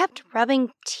 and he kept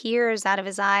rubbing tears out of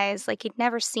his eyes like he'd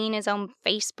never seen his own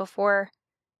face before.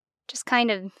 Just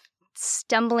kind of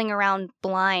stumbling around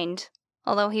blind,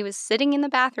 although he was sitting in the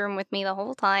bathroom with me the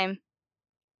whole time.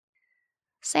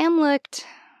 Sam looked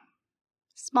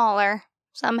smaller,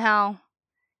 somehow.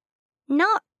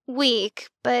 Not weak,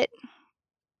 but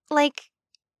like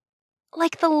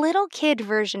the little kid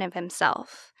version of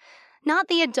himself. Not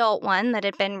the adult one that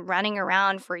had been running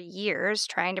around for years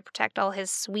trying to protect all his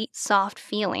sweet, soft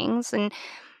feelings, and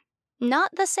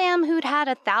not the Sam who'd had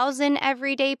 1,000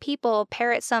 everyday people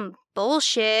parrot some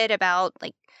bullshit about,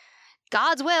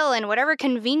 God's will and whatever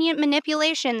convenient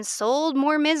manipulation sold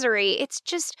more misery. It's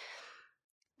just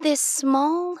this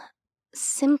small,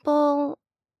 simple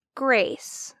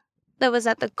grace that was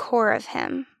at the core of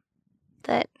him,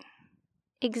 that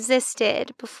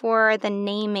existed before the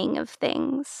naming of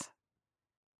things.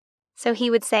 So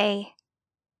he would say,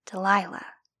 "Delilah."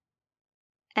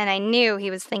 And I knew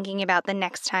he was thinking about the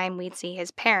next time we'd see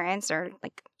his parents, or,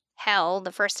 hell,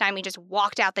 the first time we just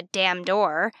walked out the damn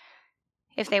door.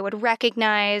 If they would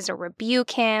recognize or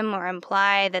rebuke him or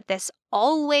imply that this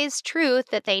always truth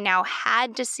that they now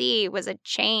had to see was a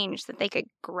change that they could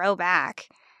grow back.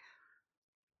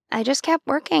 I just kept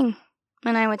working,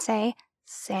 and I would say,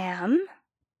 "Sam?"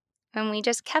 And we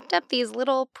just kept up these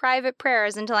little private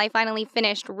prayers until I finally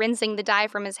finished rinsing the dye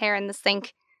from his hair in the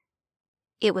sink.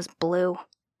 It was blue.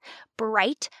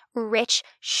 Bright, rich,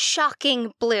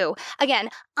 shocking blue. Again,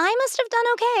 I must have done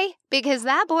okay, because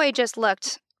that boy just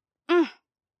looked...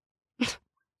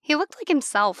 he looked like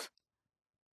himself.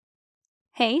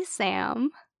 "Hey,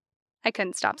 Sam." I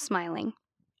couldn't stop smiling.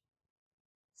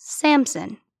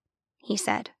 "Samson," he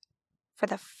said, for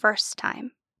the first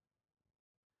time.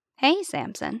 "Hey,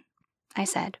 Samson," I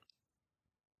said.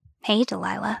 "Hey,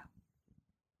 Delilah."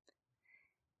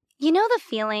 You know the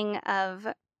feeling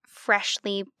of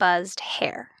freshly buzzed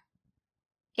hair?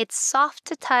 It's soft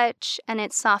to touch and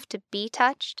it's soft to be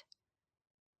touched.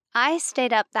 I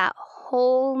stayed up that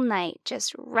whole night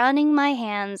just running my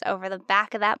hands over the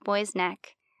back of that boy's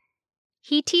neck.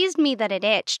 He teased me that it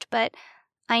itched, but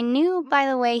I knew by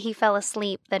the way he fell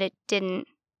asleep that it didn't.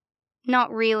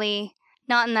 Not really.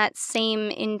 Not in that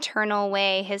same internal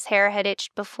way his hair had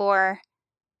itched before.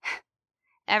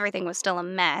 Everything was still a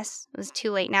mess. It was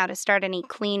too late now to start any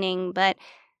cleaning, but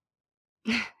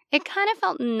it kind of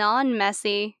felt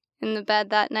non-messy in the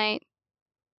bed that night.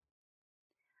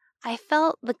 I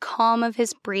felt the calm of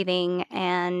his breathing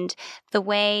and the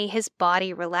way his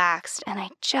body relaxed, and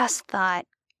I just thought,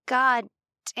 God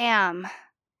damn,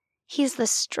 he's the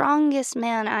strongest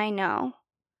man I know.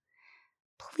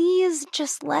 Please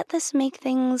just let this make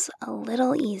things a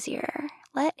little easier.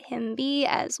 Let him be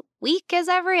as weak as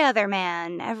every other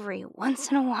man every once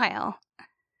in a while.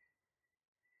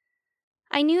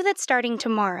 I knew that starting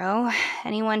tomorrow,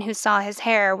 anyone who saw his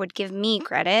hair would give me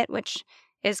credit, which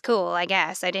is cool, I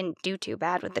guess. I didn't do too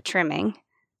bad with the trimming.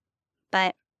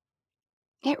 But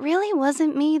it really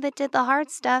wasn't me that did the hard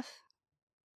stuff.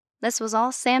 This was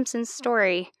all Samson's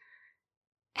story.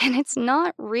 And it's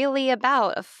not really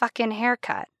about a fucking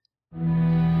haircut.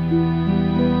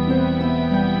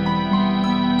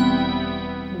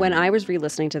 When I was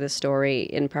re-listening to this story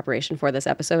in preparation for this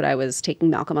episode, I was taking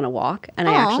Malcolm on a walk, and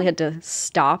I actually had to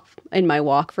stop in my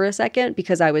walk for a second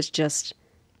because I was just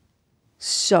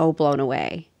so blown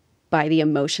away by the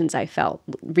emotions I felt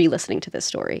re-listening to this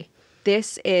story.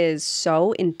 This is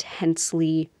so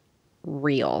intensely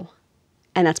real,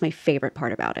 and that's my favorite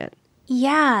part about it.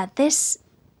 Yeah, this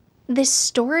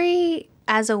story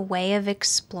as a way of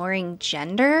exploring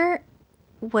gender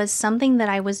was something that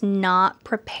I was not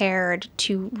prepared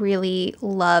to really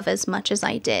love as much as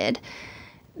I did.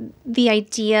 The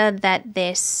idea that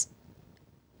this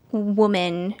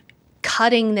woman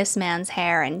cutting this man's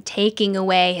hair and taking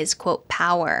away his, quote,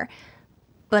 power,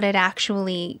 but it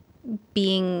actually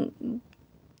being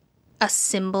a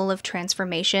symbol of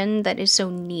transformation that is so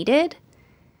needed,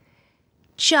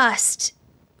 just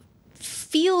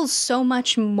feels so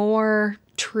much more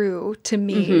true to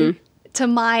me, to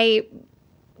my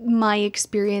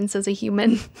experience as a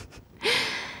human.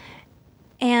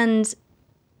 And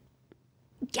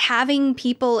having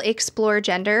people explore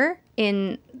gender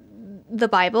in the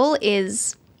Bible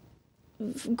is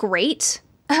great.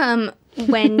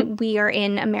 When we are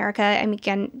in America, I mean,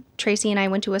 again, Tracy and I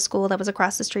went to a school that was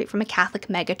across the street from a Catholic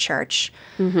megachurch.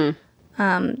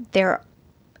 There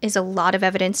is a lot of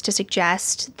evidence to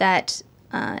suggest that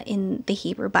in the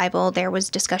Hebrew Bible, there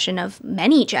was discussion of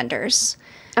many genders.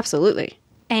 Absolutely.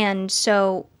 And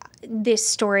so this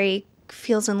story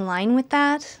feels in line with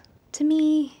that to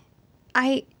me.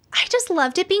 I just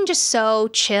loved it being just so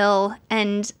chill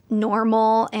and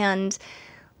normal, and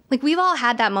like we've all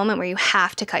had that moment where you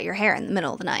have to cut your hair in the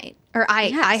middle of the night. Or I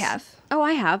have. Oh,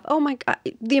 I have. Oh my God.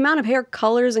 The amount of hair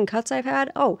colors and cuts I've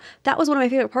had. Oh, that was one of my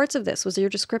favorite parts of this, was your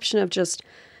description of just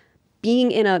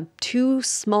being in a too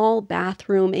small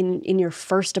bathroom in your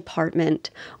first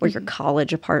apartment or your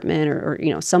college apartment or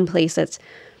you know, someplace that's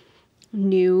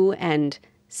new and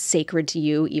sacred to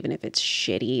you, even if it's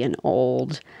shitty and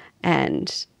old,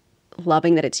 and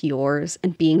loving that it's yours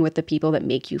and being with the people that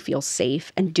make you feel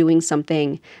safe and doing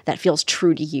something that feels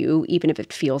true to you, even if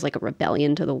it feels like a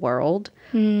rebellion to the world.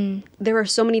 There are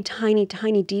so many tiny,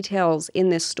 tiny details in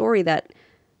this story that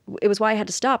it was why I had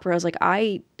to stop, where I was like,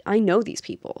 I know these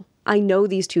people. I know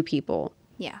these two people.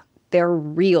 Yeah. They're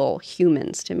real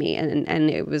humans to me. And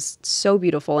it was so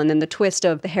beautiful. And then the twist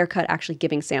of the haircut actually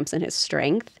giving Samson his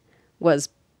strength was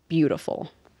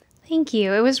beautiful. Thank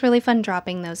you. It was really fun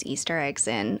dropping those Easter eggs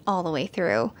in all the way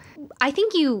through. I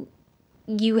think you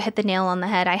hit the nail on the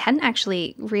head. I hadn't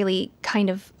actually really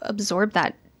kind of absorbed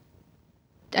that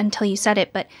until you said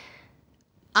it, but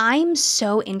I'm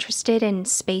so interested in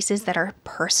spaces that are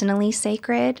personally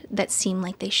sacred that seem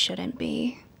like they shouldn't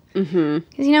be. Because,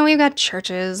 you know, we've got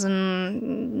churches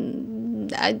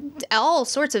and all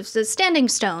sorts of standing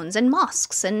stones and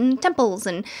mosques and temples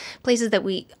and places that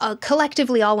we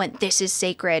collectively all went, this is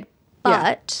sacred.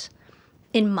 But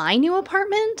in my new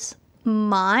apartment,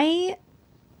 my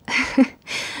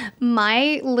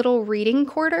little reading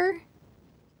quarter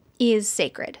is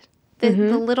sacred.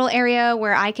 The little area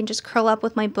where I can just curl up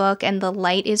with my book and the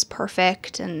light is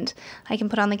perfect and I can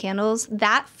put on the candles,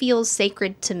 that feels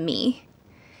sacred to me.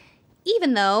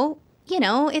 Even though, you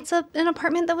know, it's an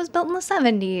apartment that was built in the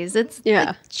 70s. It's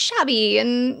like, shabby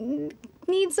and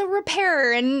needs a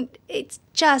repair, and it's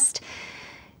just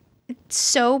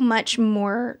so much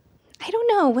more, I don't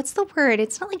know, what's the word?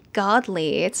 It's not like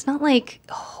godly. It's not like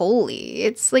holy.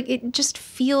 It's like it just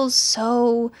feels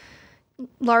so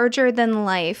larger than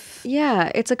life.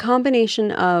 Yeah, it's a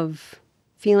combination of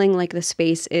feeling like the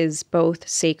space is both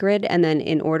sacred, and then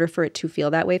in order for it to feel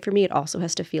that way for me, it also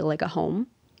has to feel like a home.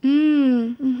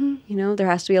 You know, there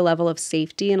has to be a level of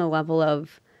safety and a level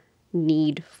of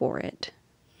need for it.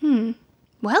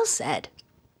 Well said.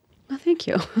 Well, thank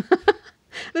you.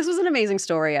 This was an amazing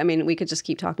story. I mean, we could just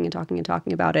keep talking and talking and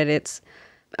talking about it. It's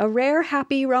a rare,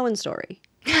 happy Rowan story.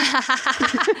 They're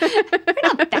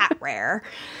not that rare.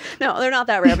 No, they're not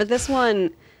that rare. But this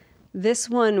one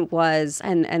was,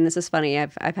 and this is funny,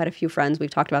 I've had a few friends,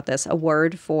 we've talked about this, a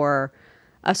word for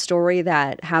a story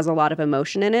that has a lot of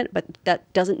emotion in it, but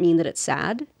that doesn't mean that it's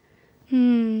sad.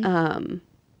 And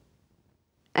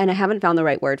I haven't found the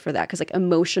right word for that, because like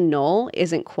emotional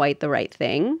isn't quite the right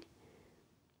thing.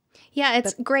 Yeah,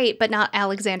 it's great, but not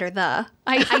Alexander the.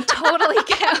 I totally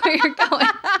get where you're going.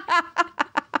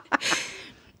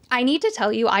 I need to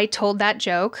tell you, I told that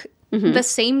joke the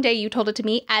same day you told it to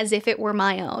me, as if it were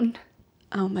my own.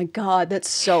 Oh my God, that's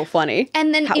so funny.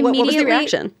 And then immediately, what was the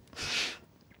reaction?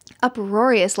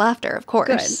 Uproarious laughter, of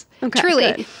course. Good. Okay,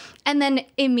 truly. good. And then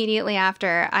immediately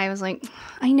after, I was like,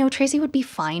 I know Tracy would be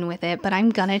fine with it, but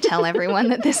I'm going to tell everyone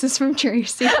that this is from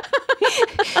Tracy.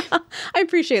 I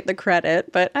appreciate the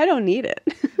credit, but I don't need it.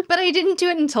 But I didn't do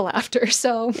it until after,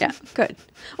 so. Yeah, good.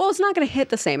 Well, it's not going to hit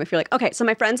the same if you're like, okay, so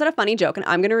my friend said a funny joke and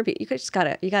I'm going to repeat. You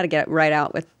gotta get it right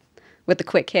out with the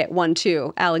quick hit. 1,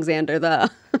 2, Alexander the.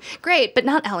 Great, but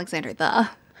not Alexander the.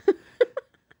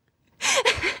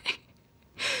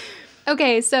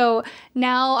 Okay, so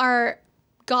now our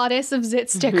goddess of zit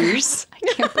stickers.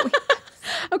 I can't believe it.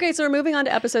 Okay, so we're moving on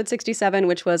to episode 67,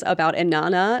 which was about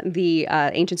Inanna, the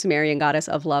ancient Sumerian goddess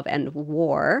of love and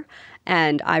war.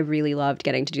 And I really loved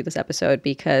getting to do this episode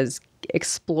because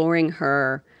exploring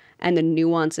her and the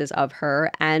nuances of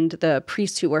her and the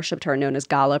priests who worshipped her, known as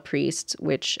Gala priests,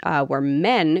 which were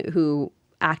men who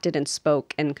acted and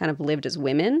spoke and kind of lived as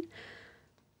women,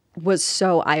 was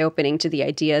so eye-opening to the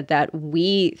idea that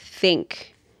we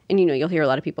think, and you'll hear a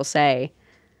lot of people say,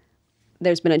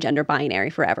 there's been a gender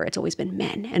binary forever. It's always been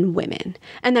men and women.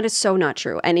 And that is so not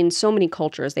true. And in so many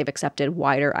cultures, they've accepted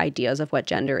wider ideas of what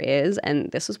gender is. And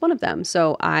this is one of them.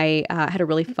 So I had a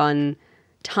really fun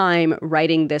time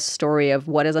writing this story of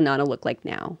what does Inanna look like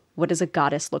now? What does a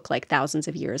goddess look like thousands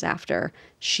of years after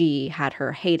she had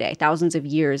her heyday, thousands of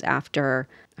years after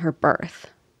her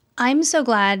birth? I'm so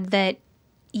glad that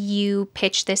you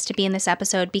pitched this to be in this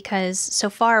episode because so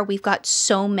far we've got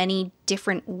so many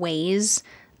different ways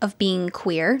of being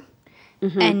queer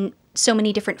and so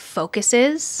many different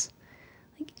focuses.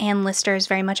 Like Ann Lister is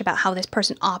very much about how this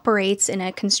person operates in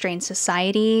a constrained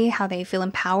society, how they feel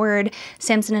empowered.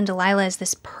 Samson and Delilah is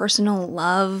this personal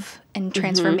love and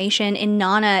transformation.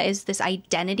 Inanna is this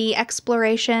identity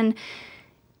exploration.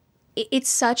 It's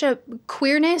such a,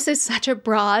 queerness is such a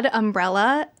broad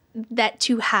umbrella that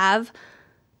to have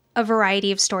a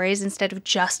variety of stories instead of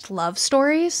just love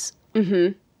stories,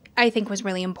 I think was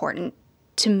really important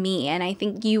to me, and I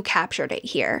think you captured it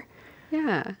here.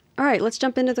 Yeah. All right, let's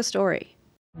jump into the story.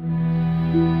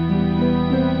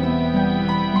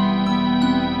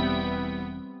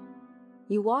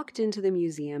 You walked into the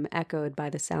museum, echoed by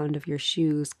the sound of your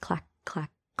shoes clack,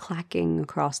 clack, clacking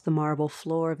across the marble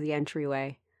floor of the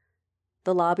entryway.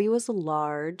 The lobby was a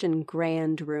large and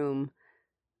grand room,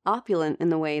 opulent in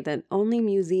the way that only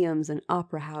museums and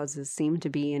opera houses seem to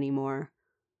be anymore.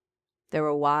 There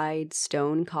were wide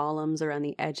stone columns around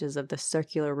the edges of the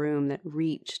circular room that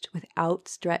reached with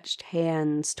outstretched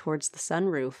hands towards the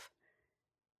sunroof.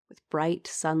 With bright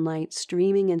sunlight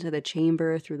streaming into the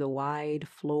chamber through the wide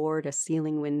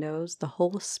floor-to-ceiling windows, the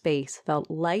whole space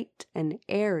felt light and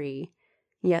airy,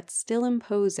 yet still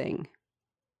imposing.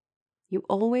 You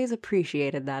always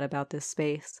appreciated that about this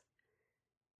space.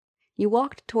 You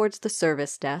walked towards the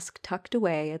service desk tucked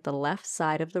away at the left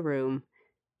side of the room.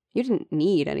 You didn't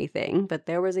need anything, but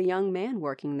there was a young man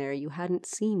working there you hadn't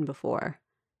seen before.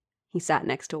 He sat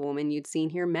next to a woman you'd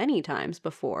seen here many times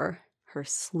before. Her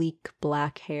sleek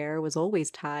black hair was always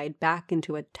tied back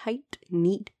into a tight,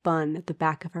 neat bun at the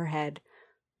back of her head,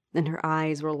 and her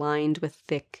eyes were lined with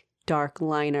thick, dark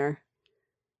liner.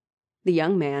 The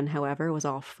young man, however, was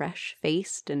all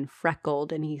fresh-faced and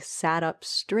freckled, and he sat up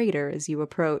straighter as you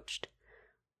approached.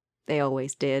 They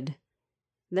always did.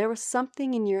 There was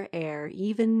something in your air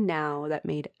even now that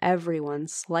made everyone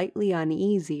slightly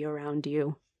uneasy around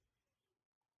you.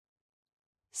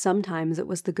 Sometimes it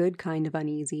was the good kind of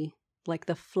uneasy, like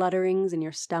the flutterings in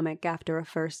your stomach after a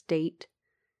first date.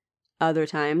 Other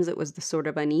times it was the sort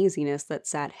of uneasiness that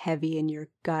sat heavy in your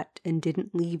gut and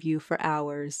didn't leave you for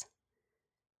hours.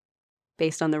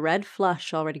 Based on the red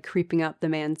flush already creeping up the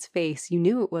man's face, you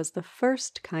knew it was the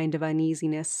first kind of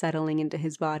uneasiness settling into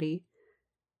his body.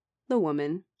 The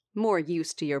woman, more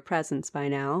used to your presence by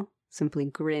now, simply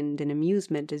grinned in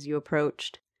amusement as you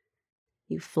approached.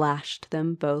 You flashed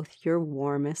them both your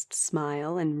warmest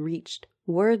smile and reached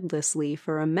wordlessly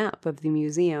for a map of the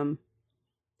museum.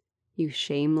 You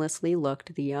shamelessly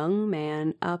looked the young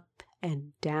man up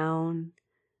and down,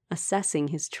 assessing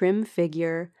his trim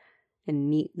figure and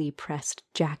neatly pressed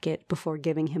jacket before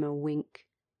giving him a wink.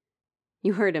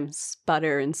 You heard him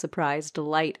sputter in surprised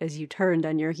delight as you turned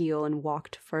on your heel and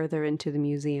walked further into the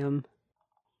museum.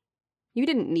 You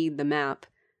didn't need the map.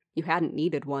 You hadn't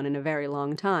needed one in a very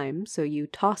long time, so you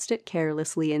tossed it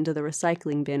carelessly into the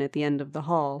recycling bin at the end of the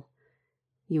hall.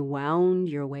 You wound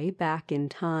your way back in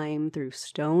time through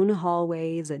stone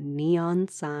hallways and neon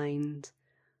signs,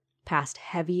 past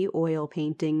heavy oil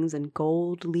paintings and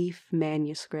gold leaf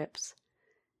manuscripts,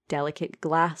 delicate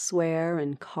glassware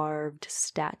and carved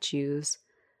statues,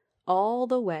 all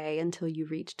the way until you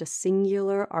reached a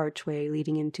singular archway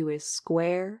leading into a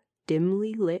square,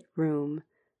 dimly lit room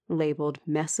labeled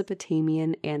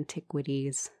Mesopotamian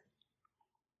Antiquities.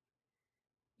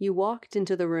 You walked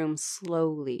into the room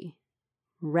slowly,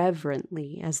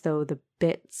 reverently, as though the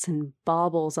bits and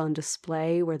baubles on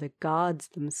display were the gods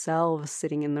themselves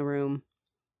sitting in the room.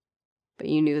 but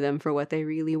you knew them for what they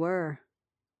really were.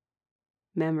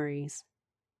 Memories.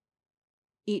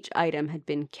 Each item had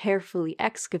been carefully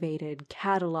excavated,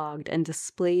 cataloged, and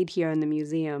displayed here in the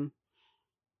museum.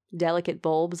 Delicate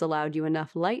bulbs allowed you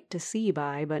enough light to see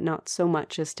by, but not so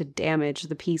much as to damage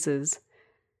the pieces.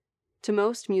 To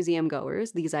most museum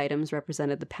goers, these items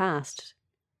represented the past,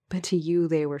 but to you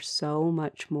they were so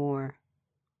much more.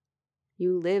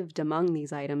 You lived among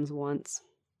these items once.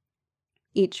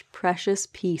 Each precious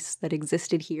piece that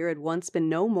existed here had once been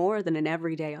no more than an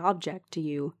everyday object to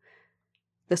you.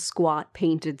 The squat,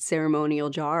 painted ceremonial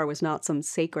jar was not some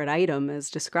sacred item as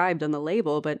described on the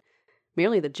label, but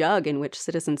merely the jug in which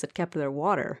citizens had kept their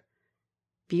water.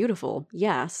 Beautiful,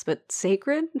 yes, but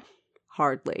sacred?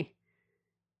 Hardly.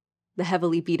 The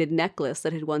heavily beaded necklace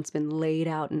that had once been laid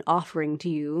out an offering to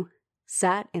you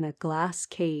sat in a glass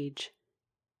cage.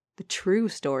 The true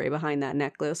story behind that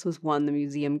necklace was one the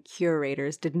museum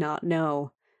curators did not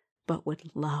know, but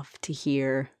would love to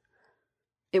hear.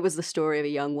 It was the story of a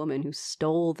young woman who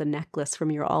stole the necklace from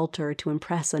your altar to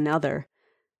impress another,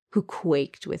 who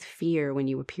quaked with fear when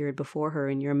you appeared before her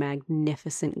in your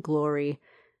magnificent glory,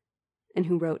 and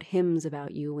who wrote hymns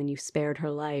about you when you spared her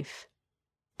life.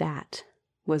 That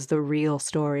was the real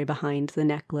story behind the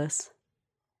necklace.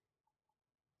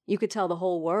 You could tell the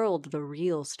whole world the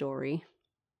real story,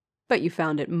 but you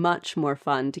found it much more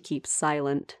fun to keep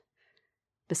silent.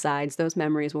 Besides, those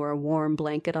memories were a warm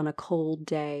blanket on a cold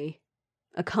day,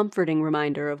 a comforting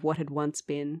reminder of what had once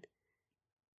been.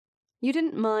 You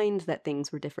didn't mind that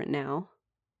things were different now.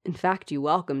 In fact, you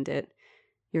welcomed it.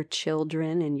 Your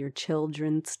children and your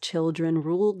children's children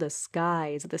ruled the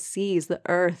skies, the seas, the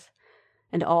earth,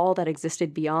 and all that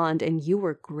existed beyond, and you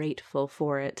were grateful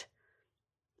for it.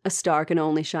 A star can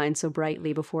only shine so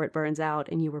brightly before it burns out,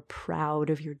 and you were proud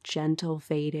of your gentle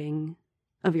fading,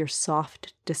 of your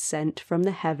soft descent from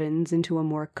the heavens into a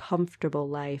more comfortable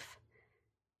life.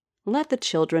 Let the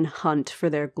children hunt for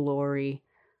their glory.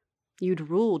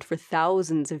 You'd ruled for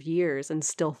thousands of years, and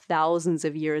still thousands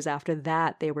of years after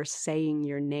that they were saying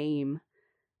your name.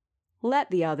 Let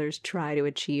the others try to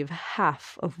achieve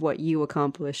half of what you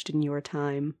accomplished in your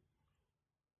time.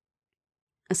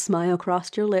 A smile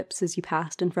crossed your lips as you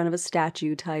passed in front of a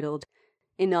statue titled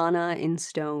Inanna in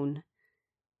Stone.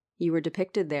 You were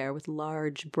depicted there with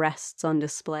large breasts on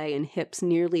display and hips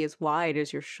nearly as wide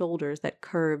as your shoulders that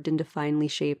curved into finely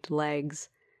shaped legs.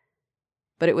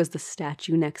 But it was the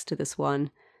statue next to this one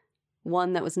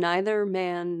that was neither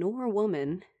man nor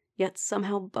woman, yet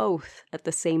somehow both at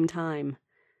the same time.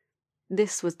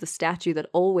 This was the statue that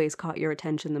always caught your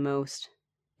attention the most.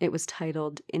 It was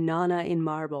titled Inanna in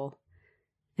Marble,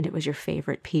 and it was your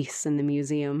favorite piece in the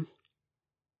museum.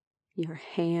 Your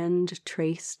hand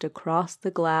traced across the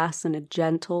glass in a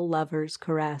gentle lover's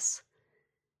caress.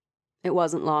 It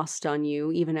wasn't lost on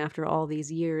you, even after all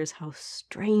these years, how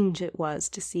strange it was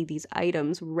to see these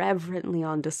items reverently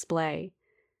on display.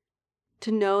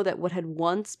 To know that what had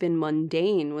once been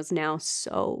mundane was now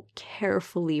so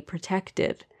carefully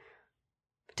protected.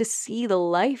 To see the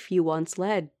life you once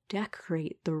led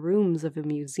decorate the rooms of a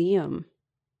museum.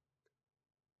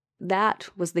 That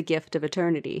was the gift of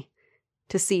eternity.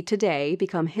 To see today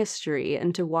become history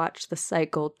and to watch the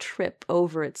cycle trip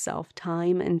over itself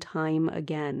time and time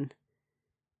again.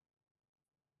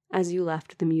 As you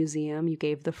left the museum, you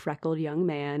gave the freckled young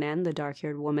man and the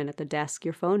dark-haired woman at the desk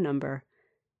your phone number.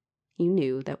 You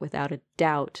knew that without a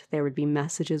doubt there would be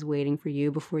messages waiting for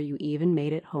you before you even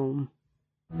made it home.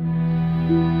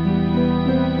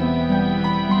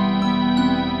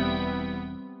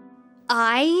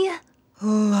 I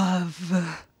love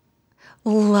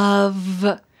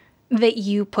that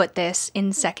you put this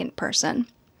in second person.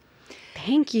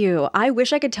 Thank you. I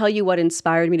wish I could tell you what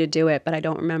inspired me to do it, but I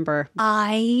don't remember.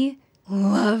 I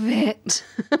love it.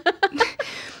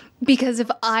 Because if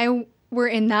I were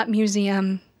in that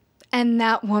museum and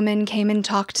that woman came and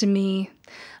talked to me,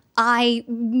 I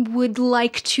would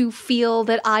like to feel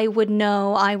that I would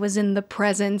know I was in the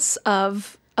presence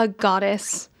of a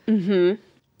goddess. Mm-hmm.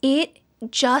 It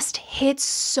just hits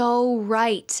so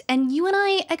right. And you and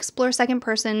I explore second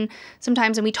person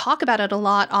sometimes, and we talk about it a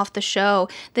lot off the show,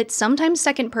 that sometimes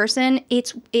second person,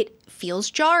 it feels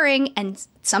jarring, and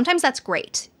sometimes that's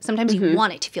great. Sometimes you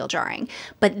want it to feel jarring.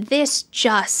 But this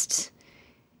just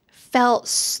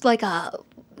felt like a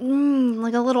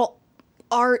little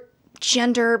art,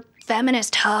 gender,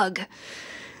 feminist hug.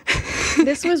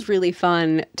 This was really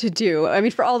fun to do. I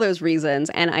mean, for all those reasons.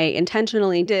 And I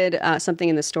intentionally did something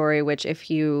in the story, which if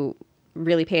you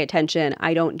really pay attention,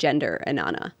 I don't gender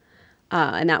Inanna.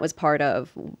 And that was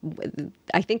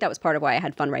I think that was part of why I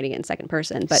had fun writing it in second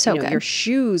person. But So your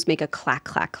shoes make a clack,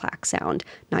 clack, clack sound,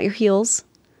 not your heels.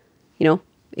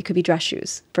 It could be dress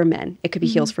shoes for men. It could be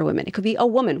heels for women. It could be a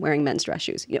woman wearing men's dress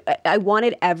shoes. I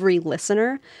wanted every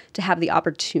listener to have the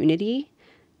opportunity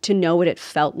to know what it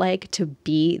felt like to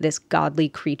be this godly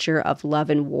creature of love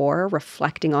and war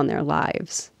reflecting on their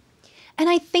lives. And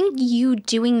I think you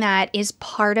doing that is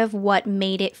part of what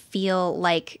made it feel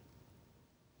like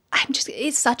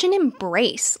it's such an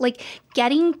embrace. Like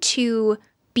getting to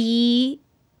be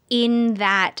in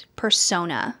that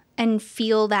persona and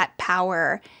feel that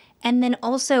power. And then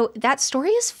also that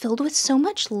story is filled with so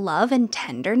much love and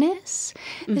tenderness.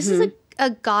 This is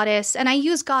a goddess, and I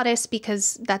use goddess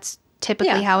because that's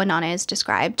typically how Inanna is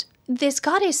described. This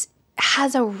goddess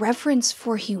has a reverence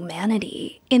for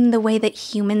humanity in the way that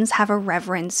humans have a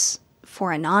reverence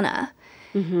for Inanna.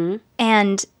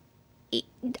 And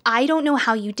I don't know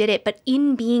how you did it, but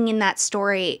in being in that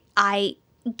story, I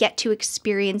get to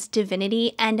experience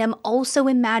divinity, and I'm also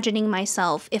imagining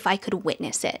myself if I could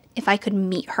witness it, if I could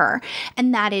meet her.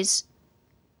 And that is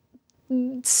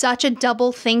such a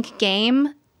double think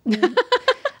game.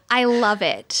 I love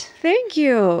it. Thank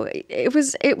you. It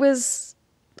was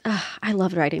I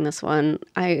loved writing this one.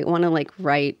 I want to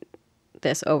write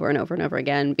this over and over and over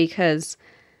again because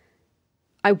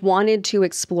I wanted to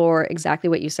explore exactly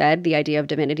what you said, the idea of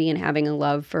divinity and having a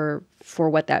love for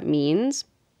what that means.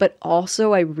 But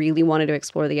also I really wanted to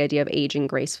explore the idea of aging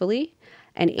gracefully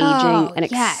and aging and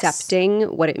accepting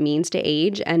what it means to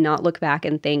age and not look back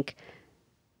and think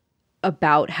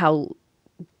about how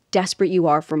desperate you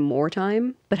are for more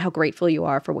time, but how grateful you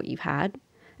are for what you've had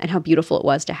and how beautiful it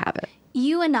was to have it.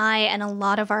 You and I and a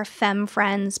lot of our femme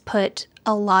friends put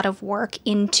a lot of work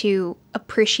into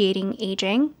appreciating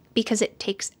aging because it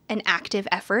takes an active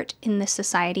effort in this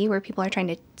society where people are trying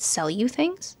to sell you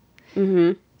things.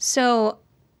 So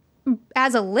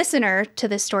as a listener to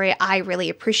this story, I really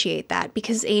appreciate that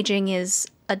because aging is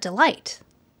a delight.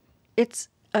 It's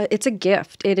a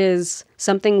gift. It is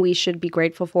something we should be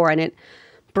grateful for, and it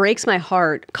breaks my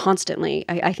heart constantly.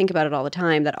 I think about it all the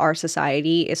time that our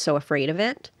society is so afraid of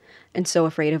it and so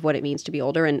afraid of what it means to be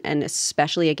older. And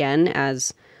especially, again,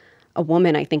 as a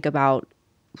woman, I think about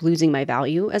losing my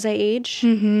value as I age.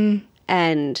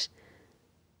 And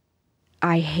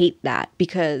I hate that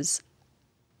because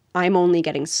I'm only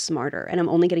getting smarter and I'm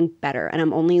only getting better and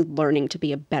I'm only learning to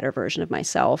be a better version of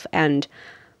myself. And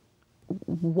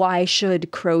why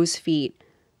should crow's feet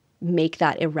make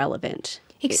that irrelevant?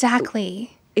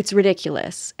 Exactly. It's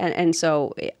ridiculous. And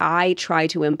so I try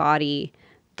to embody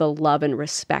the love and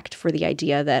respect for the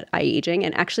idea that aging.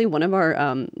 And actually one of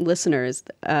our listeners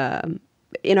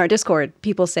in our Discord,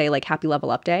 people say happy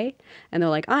level up day. And they're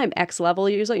like, I'm X level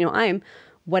years old. I'm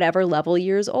whatever level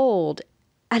years old.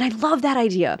 And I love that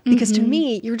idea because to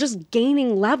me, you're just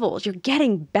gaining levels. You're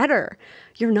getting better.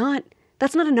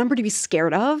 That's not a number to be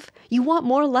scared of. You want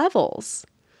more levels.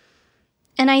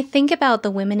 And I think about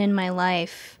the women in my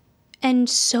life, and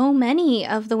so many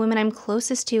of the women I'm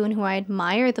closest to and who I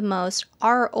admire the most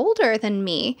are older than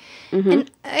me.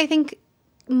 And I think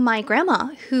my grandma,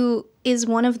 who is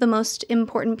one of the most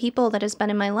important people that has been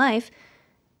in my life,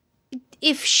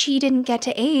 if she didn't get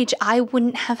to age, I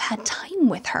wouldn't have had time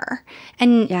with her.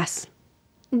 And yes,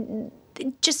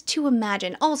 just to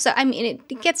imagine. Also, I mean,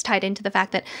 it gets tied into the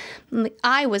fact that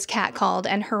I was catcalled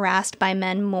and harassed by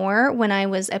men more when I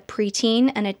was a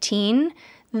preteen and a teen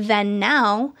than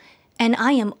now. And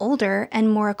I am older and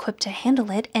more equipped to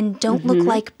handle it and don't look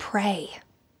like prey.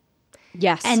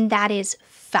 Yes. And that is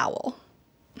foul.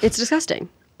 It's disgusting.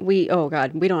 We don't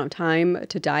have time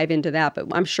to dive into that, but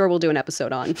I'm sure we'll do an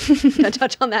episode on to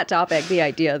touch on that topic, the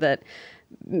idea that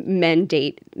men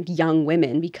date young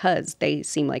women because they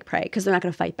seem like prey, because they're not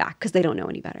going to fight back, because they don't know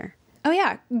any better. Oh,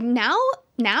 yeah. Now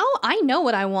I know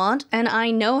what I want, and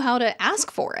I know how to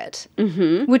ask for it,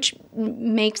 which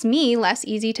makes me less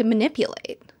easy to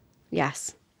manipulate.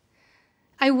 Yes.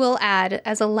 I will add,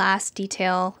 as a last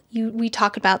detail, we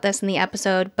talked about this in the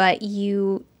episode, but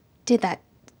you did that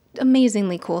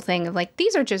amazingly cool thing of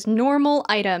these are just normal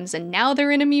items, and now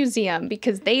they're in a museum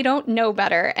because they don't know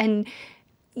better. And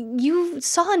you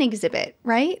saw an exhibit,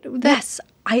 right? Yes.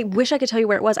 I wish I could tell you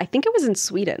where it was. I think it was in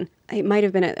Sweden. It might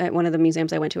have been at one of the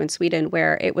museums I went to in Sweden,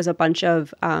 where it was a bunch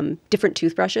of different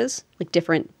toothbrushes,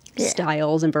 different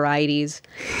styles and varieties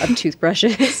of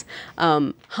toothbrushes,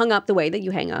 hung up the way that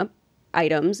you hang up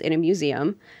items in a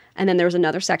museum. And then there was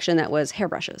another section that was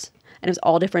hairbrushes. And it was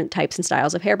all different types and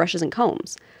styles of hairbrushes and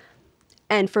combs.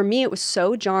 And for me, it was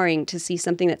so jarring to see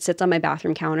something that sits on my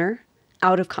bathroom counter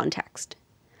out of context.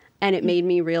 And it made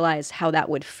me realize how that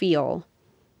would feel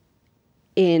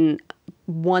in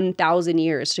 1,000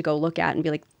 years to go look at and be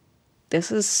like,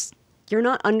 this is you're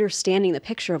not understanding the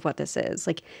picture of what this is.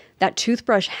 Like that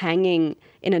toothbrush hanging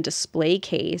in a display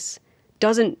case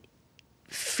doesn't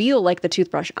feel like the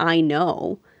toothbrush I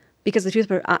know, because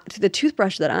the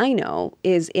toothbrush that I know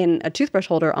is in a toothbrush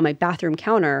holder on my bathroom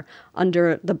counter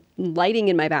under the lighting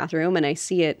in my bathroom, and I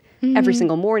see it every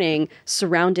single morning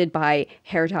surrounded by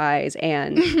hair ties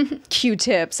and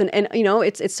Q-tips, and you know,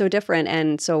 it's so different.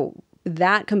 And so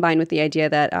that combined with the idea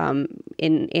that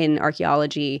in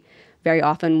archaeology, very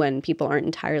often when people aren't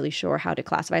entirely sure how to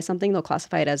classify something, they'll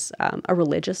classify it as a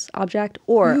religious object,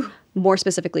 or more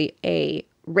specifically, a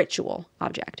ritual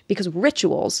object, because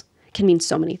rituals can mean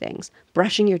so many things.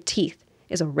 Brushing your teeth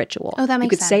is a ritual. Oh, that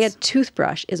makes sense. You could say a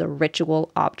toothbrush is a ritual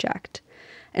object.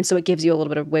 And so it gives you a little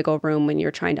bit of wiggle room when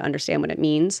you're trying to understand what it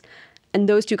means. And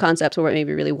those two concepts were what made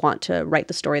me really want to write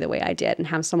the story the way I did and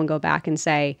have someone go back and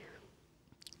say,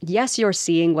 yes, you're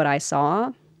seeing what I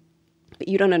saw, but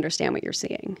you don't understand what you're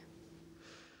seeing.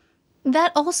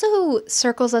 That also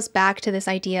circles us back to this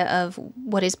idea of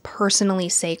what is personally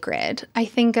sacred. I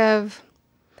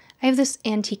have this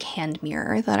antique hand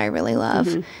mirror that I really love.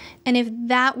 And if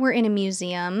that were in a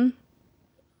museum,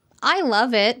 I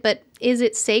love it, but is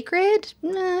it sacred?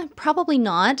 Probably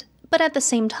not. But at the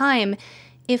same time,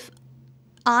 if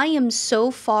I am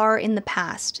so far in the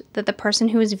past that the person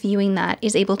who is viewing that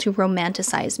is able to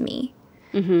romanticize me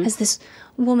as this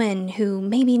woman who,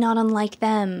 maybe not unlike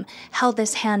them, held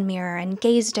this hand mirror and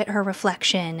gazed at her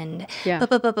reflection and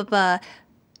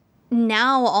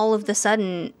now all of the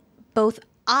sudden, both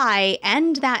I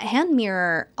and that hand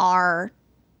mirror are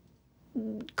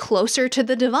closer to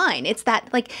the divine. It's that,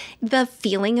 like, the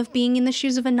feeling of being in the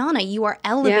shoes of a Nana. You are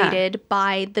elevated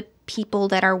by the people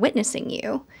that are witnessing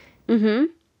you.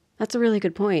 That's a really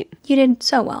good point. You did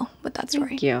so well with that story.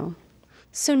 Thank you.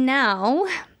 So now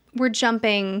we're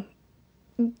jumping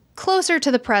closer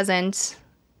to the present.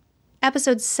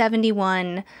 Episode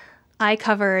 71, I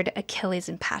covered Achilles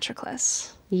and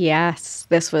Patroclus. Yes,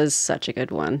 this was such a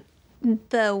good one.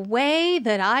 The way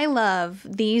that I love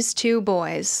these two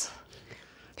boys,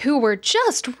 who were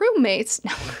just roommates.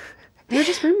 No. They were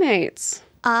just roommates.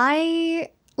 I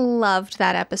loved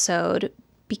that episode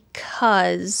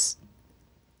because,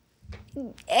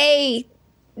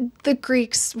 the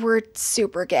Greeks were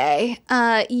super gay.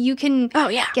 You can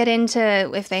get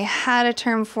into, if they had a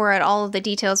term for it, all of the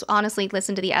details. Honestly,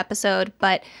 listen to the episode.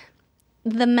 But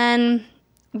the men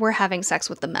were having sex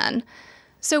with the men.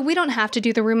 So we don't have to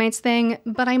do the roommates thing.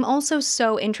 But I'm also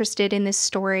so interested in this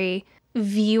story,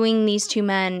 viewing these two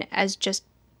men as just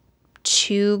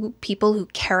two people who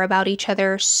care about each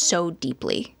other so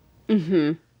deeply.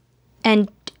 And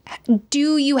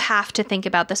do you have to think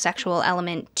about the sexual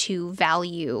element to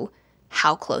value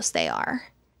how close they are?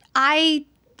 I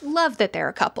love that they're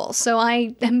a couple, so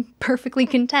I am perfectly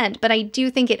content. But I do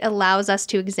think it allows us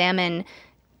to examine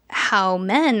how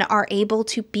men are able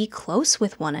to be close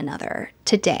with one another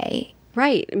today.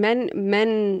 Right.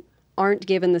 Men aren't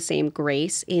given the same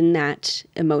grace in that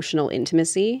emotional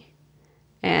intimacy.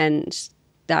 And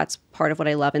that's part of what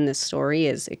I love in this story,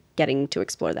 is getting to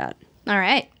explore that. All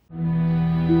right.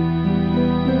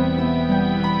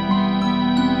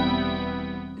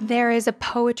 There is a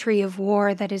poetry of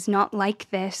war that is not like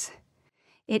this.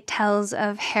 It tells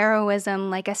of heroism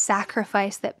like a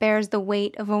sacrifice that bears the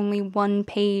weight of only one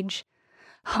page.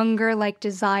 Hunger like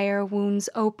desire, wounds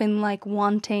open like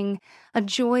wanting, a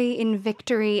joy in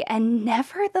victory, and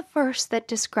never the verse that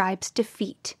describes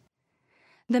defeat.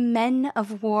 The men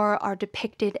of war are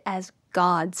depicted as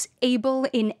gods, able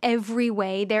in every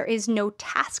way. There is no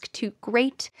task too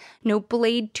great, no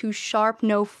blade too sharp,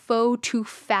 no foe too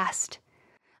fast.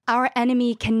 Our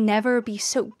enemy can never be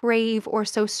so brave or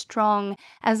so strong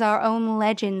as our own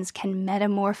legends can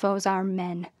metamorphose our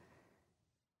men.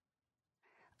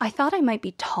 I thought I might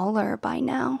be taller by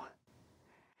now.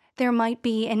 There might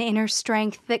be an inner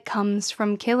strength that comes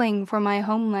from killing for my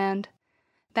homeland.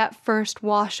 That first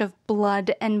wash of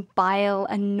blood and bile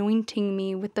anointing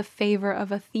me with the favor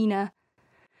of Athena.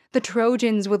 The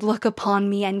Trojans would look upon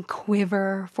me and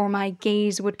quiver, for my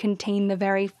gaze would contain the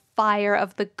very fire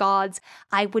of the gods.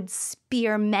 I would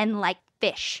spear men like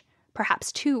fish,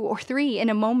 perhaps 2 or 3 in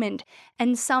a moment,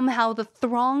 and somehow the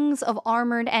throngs of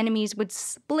armored enemies would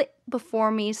split before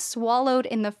me, swallowed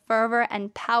in the fervor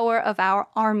and power of our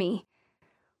army.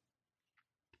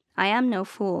 I am no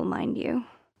fool, mind you.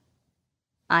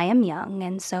 I am young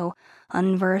and so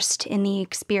unversed in the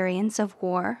experience of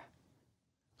war.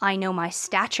 I know my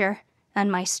stature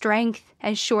and my strength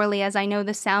as surely as I know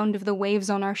the sound of the waves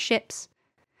on our ships.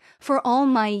 For all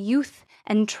my youth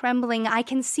and trembling, I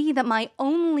can see that my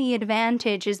only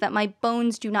advantage is that my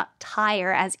bones do not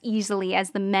tire as easily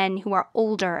as the men who are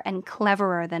older and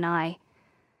cleverer than I.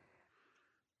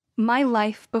 My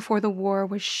life before the war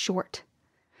was short.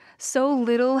 So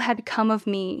little had come of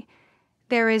me.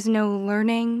 There is no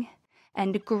learning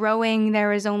and growing.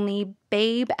 There is only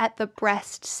babe at the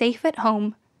breast, safe at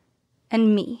home,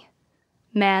 and me,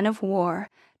 man of war,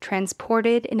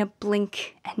 transported in a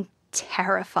blink and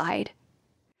terrified.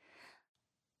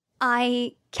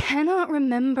 I cannot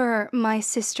remember my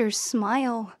sister's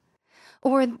smile,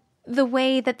 or the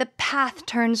way that the path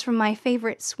turns from my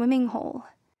favorite swimming hole.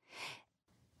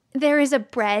 There is a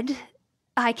bread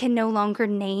I can no longer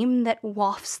name that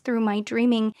wafts through my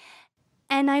dreaming,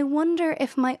 and I wonder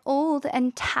if my old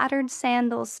and tattered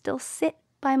sandals still sit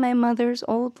by my mother's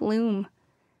old loom.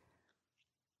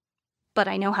 But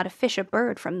I know how to fish a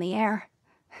bird from the air.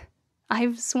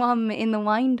 I've swum in the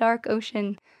wine-dark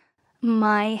ocean.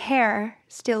 My hair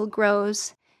still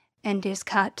grows and is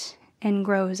cut and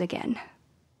grows again.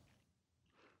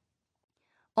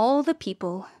 All the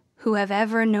people who have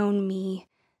ever known me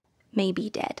may be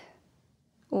dead,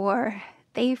 or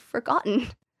they've forgotten.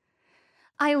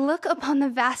 I look upon the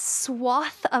vast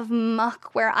swath of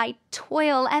muck where I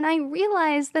toil, and I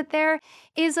realize that there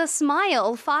is a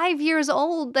smile 5 years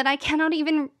old that I cannot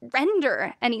even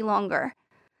render any longer.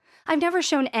 I've never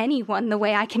shown anyone the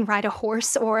way I can ride a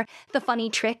horse, or the funny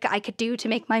trick I could do to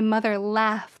make my mother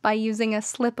laugh by using a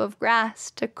slip of grass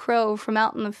to crow from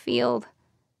out in the field.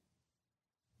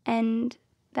 And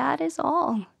that is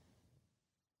all.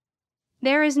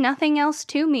 There is nothing else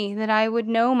to me that I would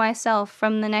know myself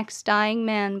from the next dying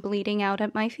man bleeding out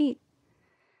at my feet.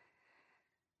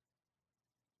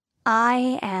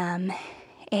 I am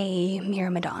a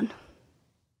Myrmidon.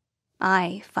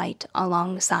 I fight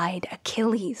alongside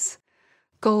Achilles,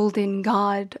 golden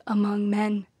god among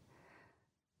men.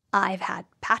 I've had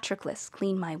Patroclus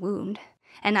clean my wound,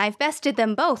 and I've bested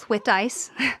them both with dice,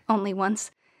 only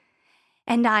once.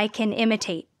 And I can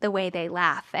imitate the way they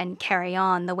laugh and carry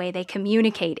on the way they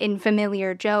communicate in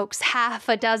familiar jokes.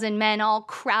 6 men all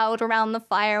crowd around the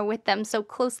fire with them, so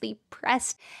closely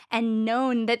pressed and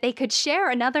known that they could share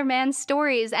another man's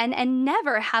stories and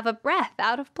never have a breath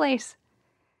out of place.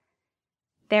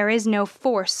 There is no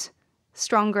force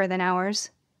stronger than ours.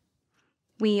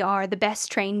 We are the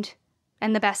best trained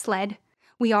and the best led.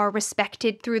 We are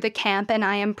respected through the camp, and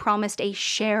I am promised a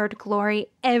shared glory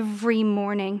every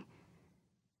morning.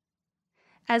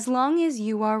 As long as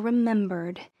you are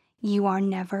remembered, you are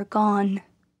never gone.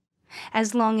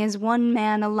 As long as one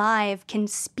man alive can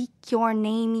speak your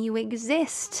name, you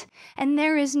exist, and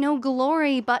there is no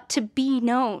glory but to be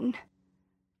known.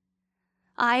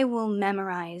 I will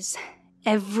memorize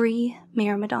every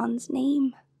Myrmidon's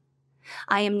name.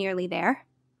 I am nearly there.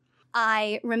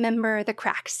 I remember the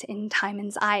cracks in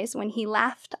Timon's eyes when he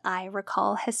laughed. I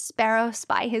recall Hesperos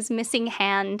by his missing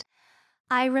hand.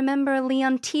 I remember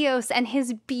Leontios and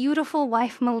his beautiful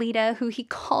wife Melita, who he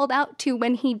called out to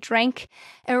when he drank,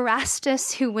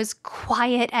 Erastus, who was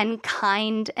quiet and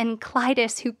kind, and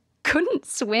Clytus, who couldn't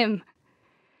swim.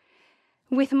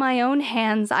 With my own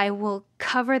hands, I will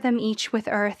cover them each with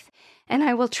earth, and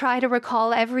I will try to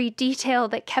recall every detail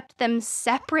that kept them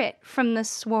separate from the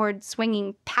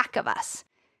sword-swinging pack of us.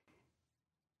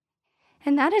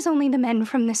 And that is only the men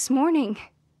from this morning.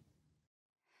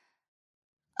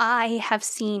 I have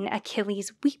seen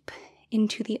Achilles weep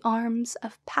into the arms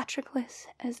of Patroclus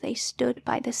as they stood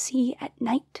by the sea at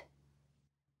night.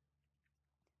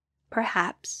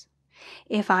 Perhaps,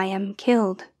 if I am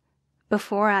killed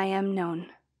before I am known,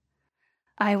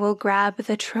 I will grab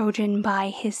the Trojan by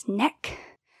his neck,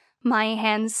 my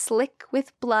hands slick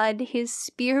with blood, his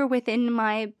spear within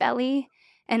my belly,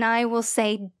 and I will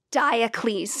say,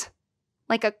 Diocles,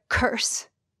 like a curse,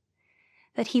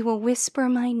 that he will whisper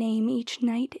my name each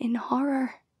night in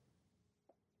horror.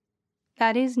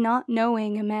 That is not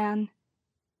knowing a man,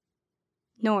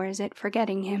 nor is it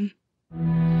forgetting him.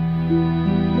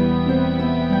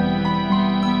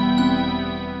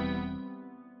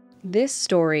 This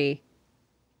story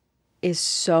is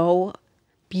so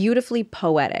beautifully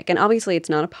poetic. And obviously it's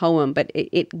not a poem, but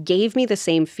it gave me the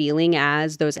same feeling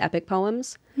as those epic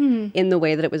poems in the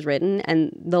way that it was written.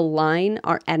 And the line,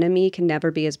 our enemy can never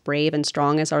be as brave and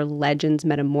strong as our legends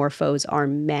metamorphose our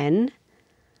men.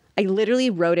 I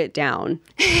literally wrote it down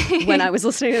when I was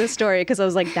listening to the story because I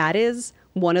was like, that is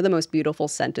one of the most beautiful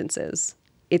sentences.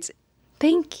 It's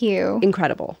Thank you.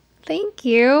 incredible. Thank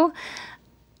you.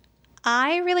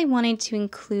 I really wanted to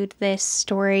include this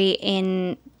story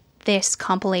in this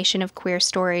compilation of queer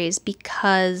stories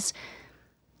because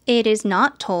it is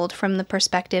not told from the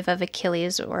perspective of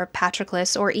Achilles or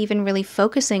Patroclus or even really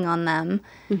focusing on them.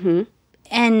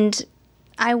 And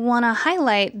I want to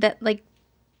highlight that, like,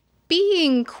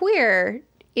 being queer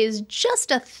is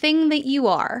just a thing that you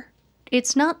are.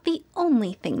 It's not the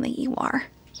only thing that you are.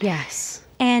 Yes.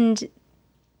 And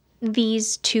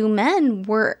these two men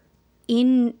were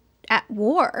at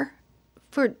war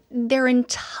for their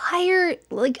entire,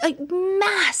 like, a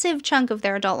massive chunk of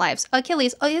their adult lives.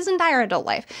 Achilles, his entire adult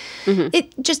life.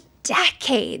 It just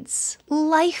decades,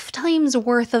 lifetimes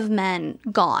worth of men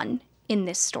gone in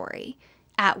this story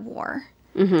at war.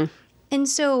 And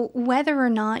so whether or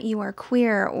not you are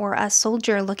queer or a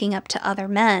soldier looking up to other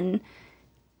men,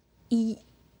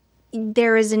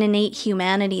 there is an innate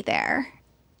humanity there.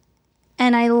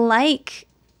 And I like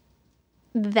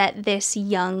that this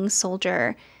young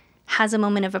soldier has a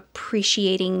moment of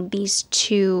appreciating these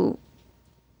two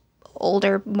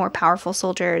older, more powerful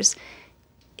soldiers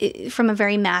from a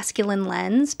very masculine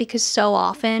lens, because so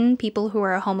often people who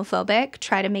are homophobic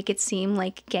try to make it seem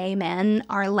like gay men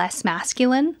are less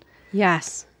masculine.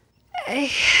 Yes.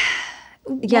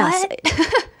 Yes.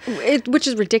 Which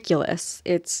is ridiculous.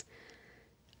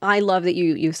 I love that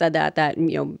you said that,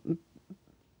 you know,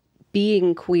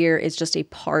 being queer is just a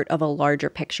part of a larger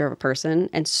picture of a person.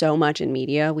 And so much in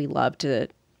media, we love to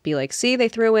be like, see, they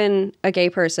threw in a gay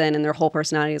person and their whole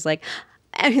personality is like,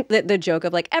 the joke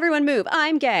of like, everyone move,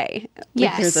 I'm gay.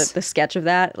 Yes. Like, there's the sketch of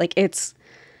that. Like, it's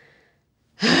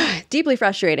deeply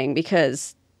frustrating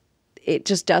because it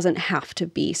just doesn't have to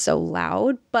be so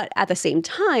loud. But at the same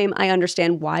time, I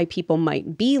understand why people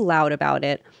might be loud about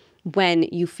it when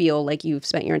you feel like you've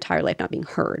spent your entire life not being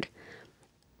heard.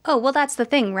 Oh, well, that's the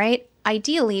thing, right?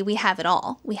 Ideally, we have it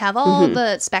all. We have all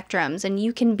the spectrums, and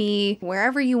you can be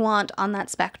wherever you want on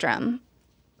that spectrum.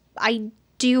 I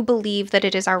do believe that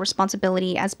it is our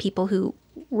responsibility as people who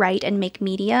write and make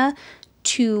media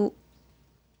to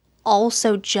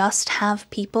also just have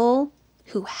people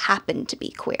who happen to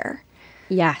be queer.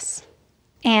 Yes.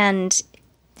 And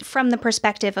from the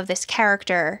perspective of this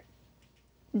character,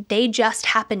 they just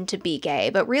happened to be gay,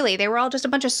 but really they were all just a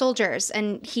bunch of soldiers.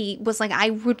 And he was like, I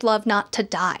would love not to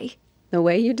die. The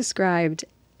way you described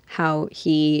how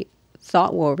he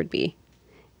thought war would be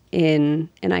in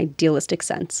an idealistic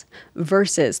sense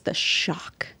versus the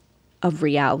shock of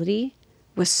reality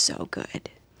was so good.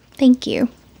 Thank you.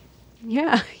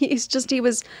 Yeah, you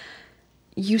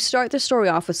start the story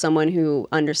off with someone who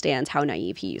understands how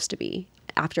naive he used to be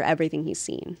after everything he's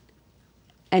seen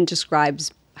and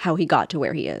describes how he got to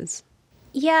where he is.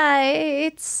 Yeah,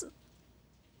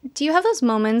 do you have those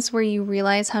moments where you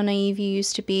realize how naive you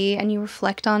used to be and you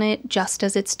reflect on it just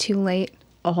as it's too late?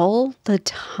 All the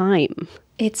time.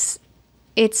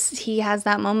 He has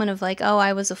that moment of like, oh,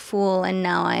 I was a fool and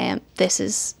now this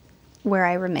is where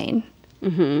I remain.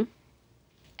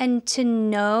 And to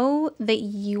know that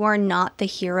you are not the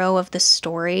hero of the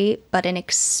story, but an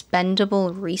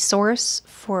expendable resource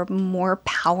for more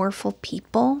powerful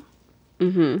people.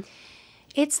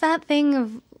 It's that thing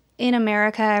of, in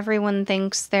America, everyone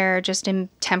thinks they're just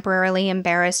temporarily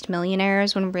embarrassed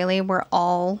millionaires when really we're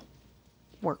all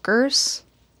workers.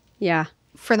 Yeah.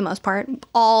 For the most part.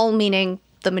 All meaning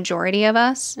the majority of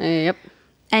us. Yep.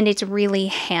 And it's really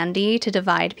handy to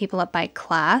divide people up by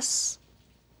class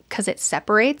because it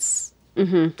separates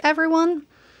everyone.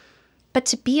 But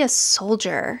to be a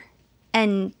soldier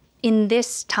and in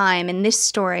this time, in this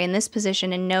story, in this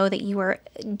position, and know that you are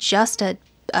just a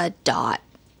dot.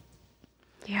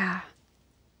 Yeah.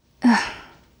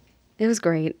 It was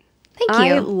great. Thank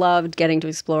you. I loved getting to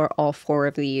explore all four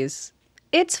of these.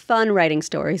 It's fun writing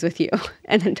stories with you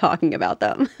and then talking about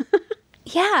them.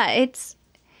 Yeah, it's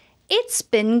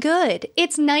been good.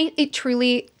 It's nice.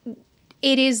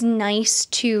 It is nice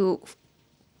to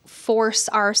force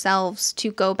ourselves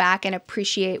to go back and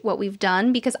appreciate what we've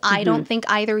done, because I don't think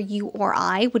either you or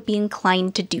I would be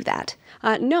inclined to do that.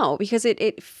 No, because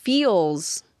it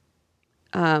feels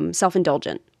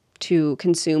self-indulgent to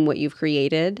consume what you've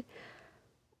created,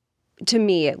 to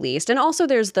me at least. And also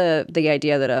there's the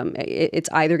idea that it's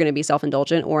either going to be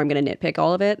self-indulgent or I'm going to nitpick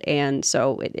all of it. And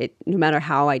so it no matter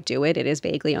how I do it, it is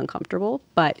vaguely uncomfortable,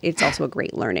 but it's also a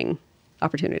great learning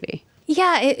opportunity.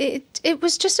 Yeah, it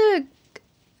was just a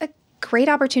great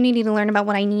opportunity to learn about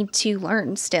what I need to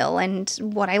learn still and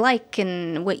what I like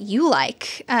and what you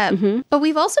like. But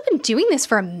we've also been doing this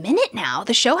for a minute now.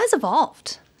 The show has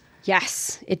evolved.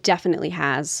 Yes, it definitely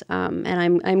has.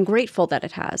 And I'm grateful that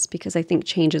it has, because I think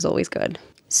change is always good.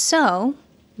 So,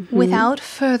 without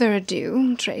further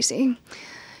ado, Tracy,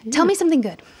 tell me something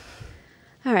good.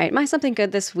 All right, my something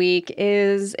good this week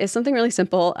is something really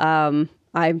simple.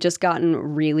 I've just gotten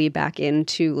really back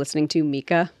into listening to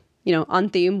Mika on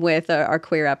theme with our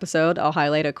queer episode, I'll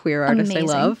highlight a queer artist I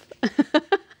love.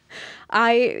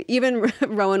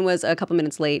 Rowan was a couple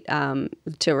minutes late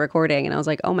to recording, and I was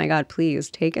like, oh my God, please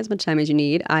take as much time as you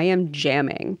need. I am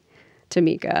jamming to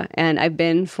Mika, and I've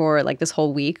been for like this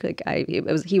whole week. Like he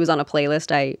was on a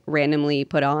playlist I randomly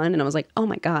put on, and I was like, oh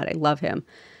my God, I love him.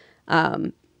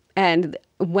 And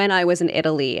when I was in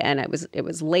Italy and it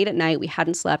was late at night, we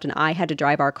hadn't slept, and I had to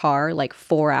drive our car like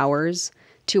 4 hours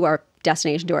to our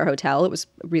destination, to our hotel. It was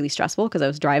really stressful because I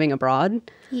was driving abroad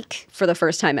for the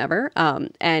first time ever.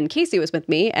 And Casey was with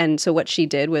me. And so what she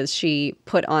did was she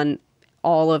put on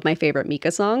all of my favorite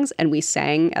Mika songs, and we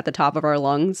sang at the top of our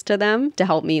lungs to them to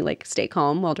help me like stay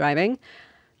calm while driving.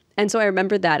 And so I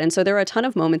remembered that. And so there were a ton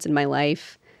of moments in my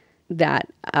life that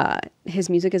his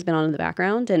music has been on in the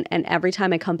background. And every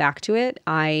time I come back to it,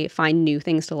 I find new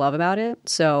things to love about it.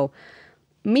 So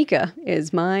Mika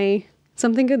is my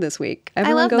something good this week.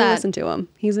 Everyone go listen to him.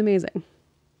 He's amazing.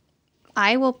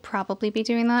 I will probably be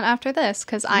doing that after this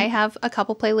because I have a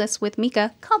couple playlists with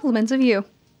Mika. Compliments of you.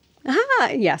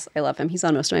 Yes, I love him. He's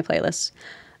on most of my playlists.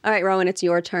 All right, Rowan, it's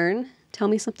your turn. Tell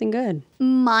me something good.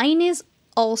 Mine is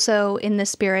also in the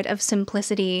spirit of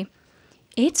simplicity.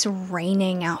 It's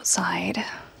raining outside.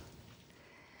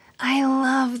 I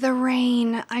love the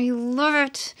rain. I love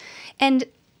it. And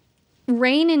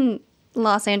rain in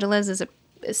Los Angeles is a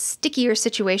stickier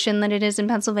situation than it is in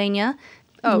Pennsylvania.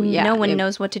 Oh, yeah. No one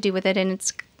knows what to do with it, and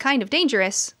it's kind of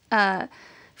dangerous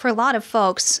for a lot of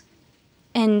folks.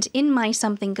 And in my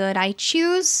something good, I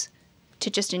choose to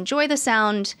just enjoy the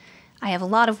sound. I have a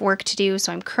lot of work to do,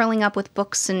 so I'm curling up with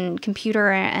books and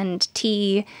computer and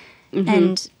tea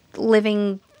and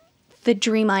living the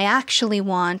dream I actually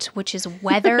want, which is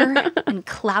weather and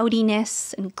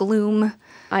cloudiness and gloom.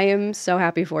 I am so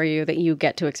happy for you that you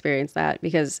get to experience that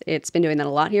because it's been doing that a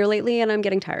lot here lately, and I'm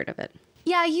getting tired of it.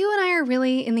 Yeah, you and I are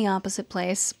really in the opposite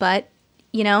place, but,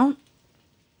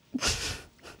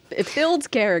 it builds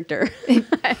character. Do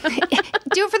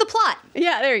it for the plot.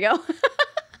 Yeah, there you go.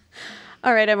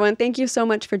 All right, everyone. Thank you so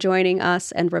much for joining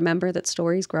us. And remember that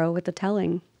stories grow with the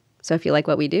telling. So if you like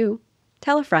what we do,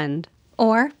 tell a friend.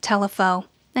 Or tell a foe.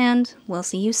 And we'll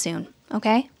see you soon,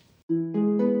 okay?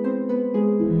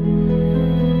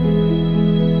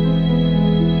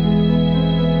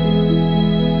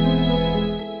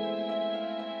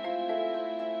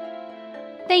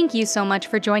 Thank you so much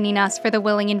for joining us for the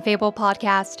Willing and Fable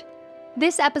podcast.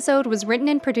 This episode was written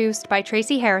and produced by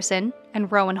Tracy Harrison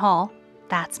and Rowan Hall.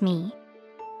 That's me.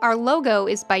 Our logo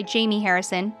is by Jamie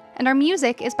Harrison, and our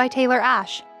music is by Taylor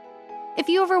Ash. If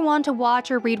you ever want to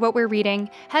watch or read what we're reading,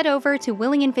 head over to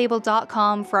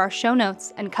willingandfable.com for our show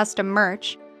notes and custom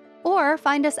merch, or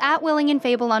find us at Willing and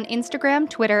Fable on Instagram,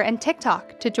 Twitter, and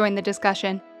TikTok to join the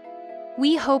discussion.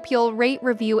 We hope you'll rate,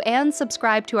 review, and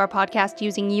subscribe to our podcast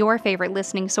using your favorite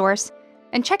listening source.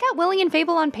 And check out Willing and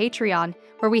Fable on Patreon,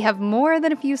 where we have more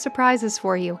than a few surprises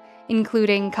for you,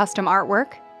 including custom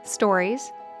artwork, stories,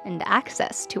 and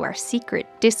access to our secret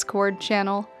Discord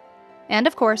channel. And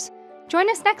of course, join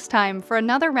us next time for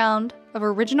another round of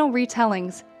original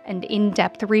retellings and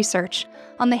in-depth research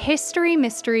on the history,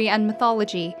 mystery, and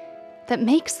mythology that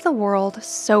makes the world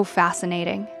so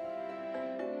fascinating.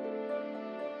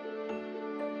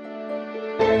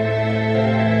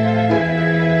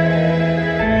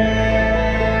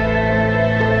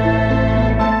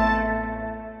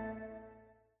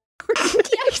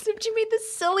 Except you made the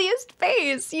silliest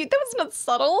face. That was not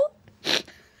subtle.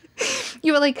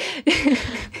 You were like,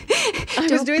 I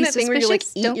was doing that thing where you like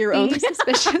eat your own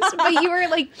suspicious, but you were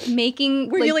like making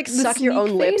where you like suck your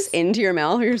own lips into your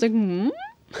mouth. You're just like,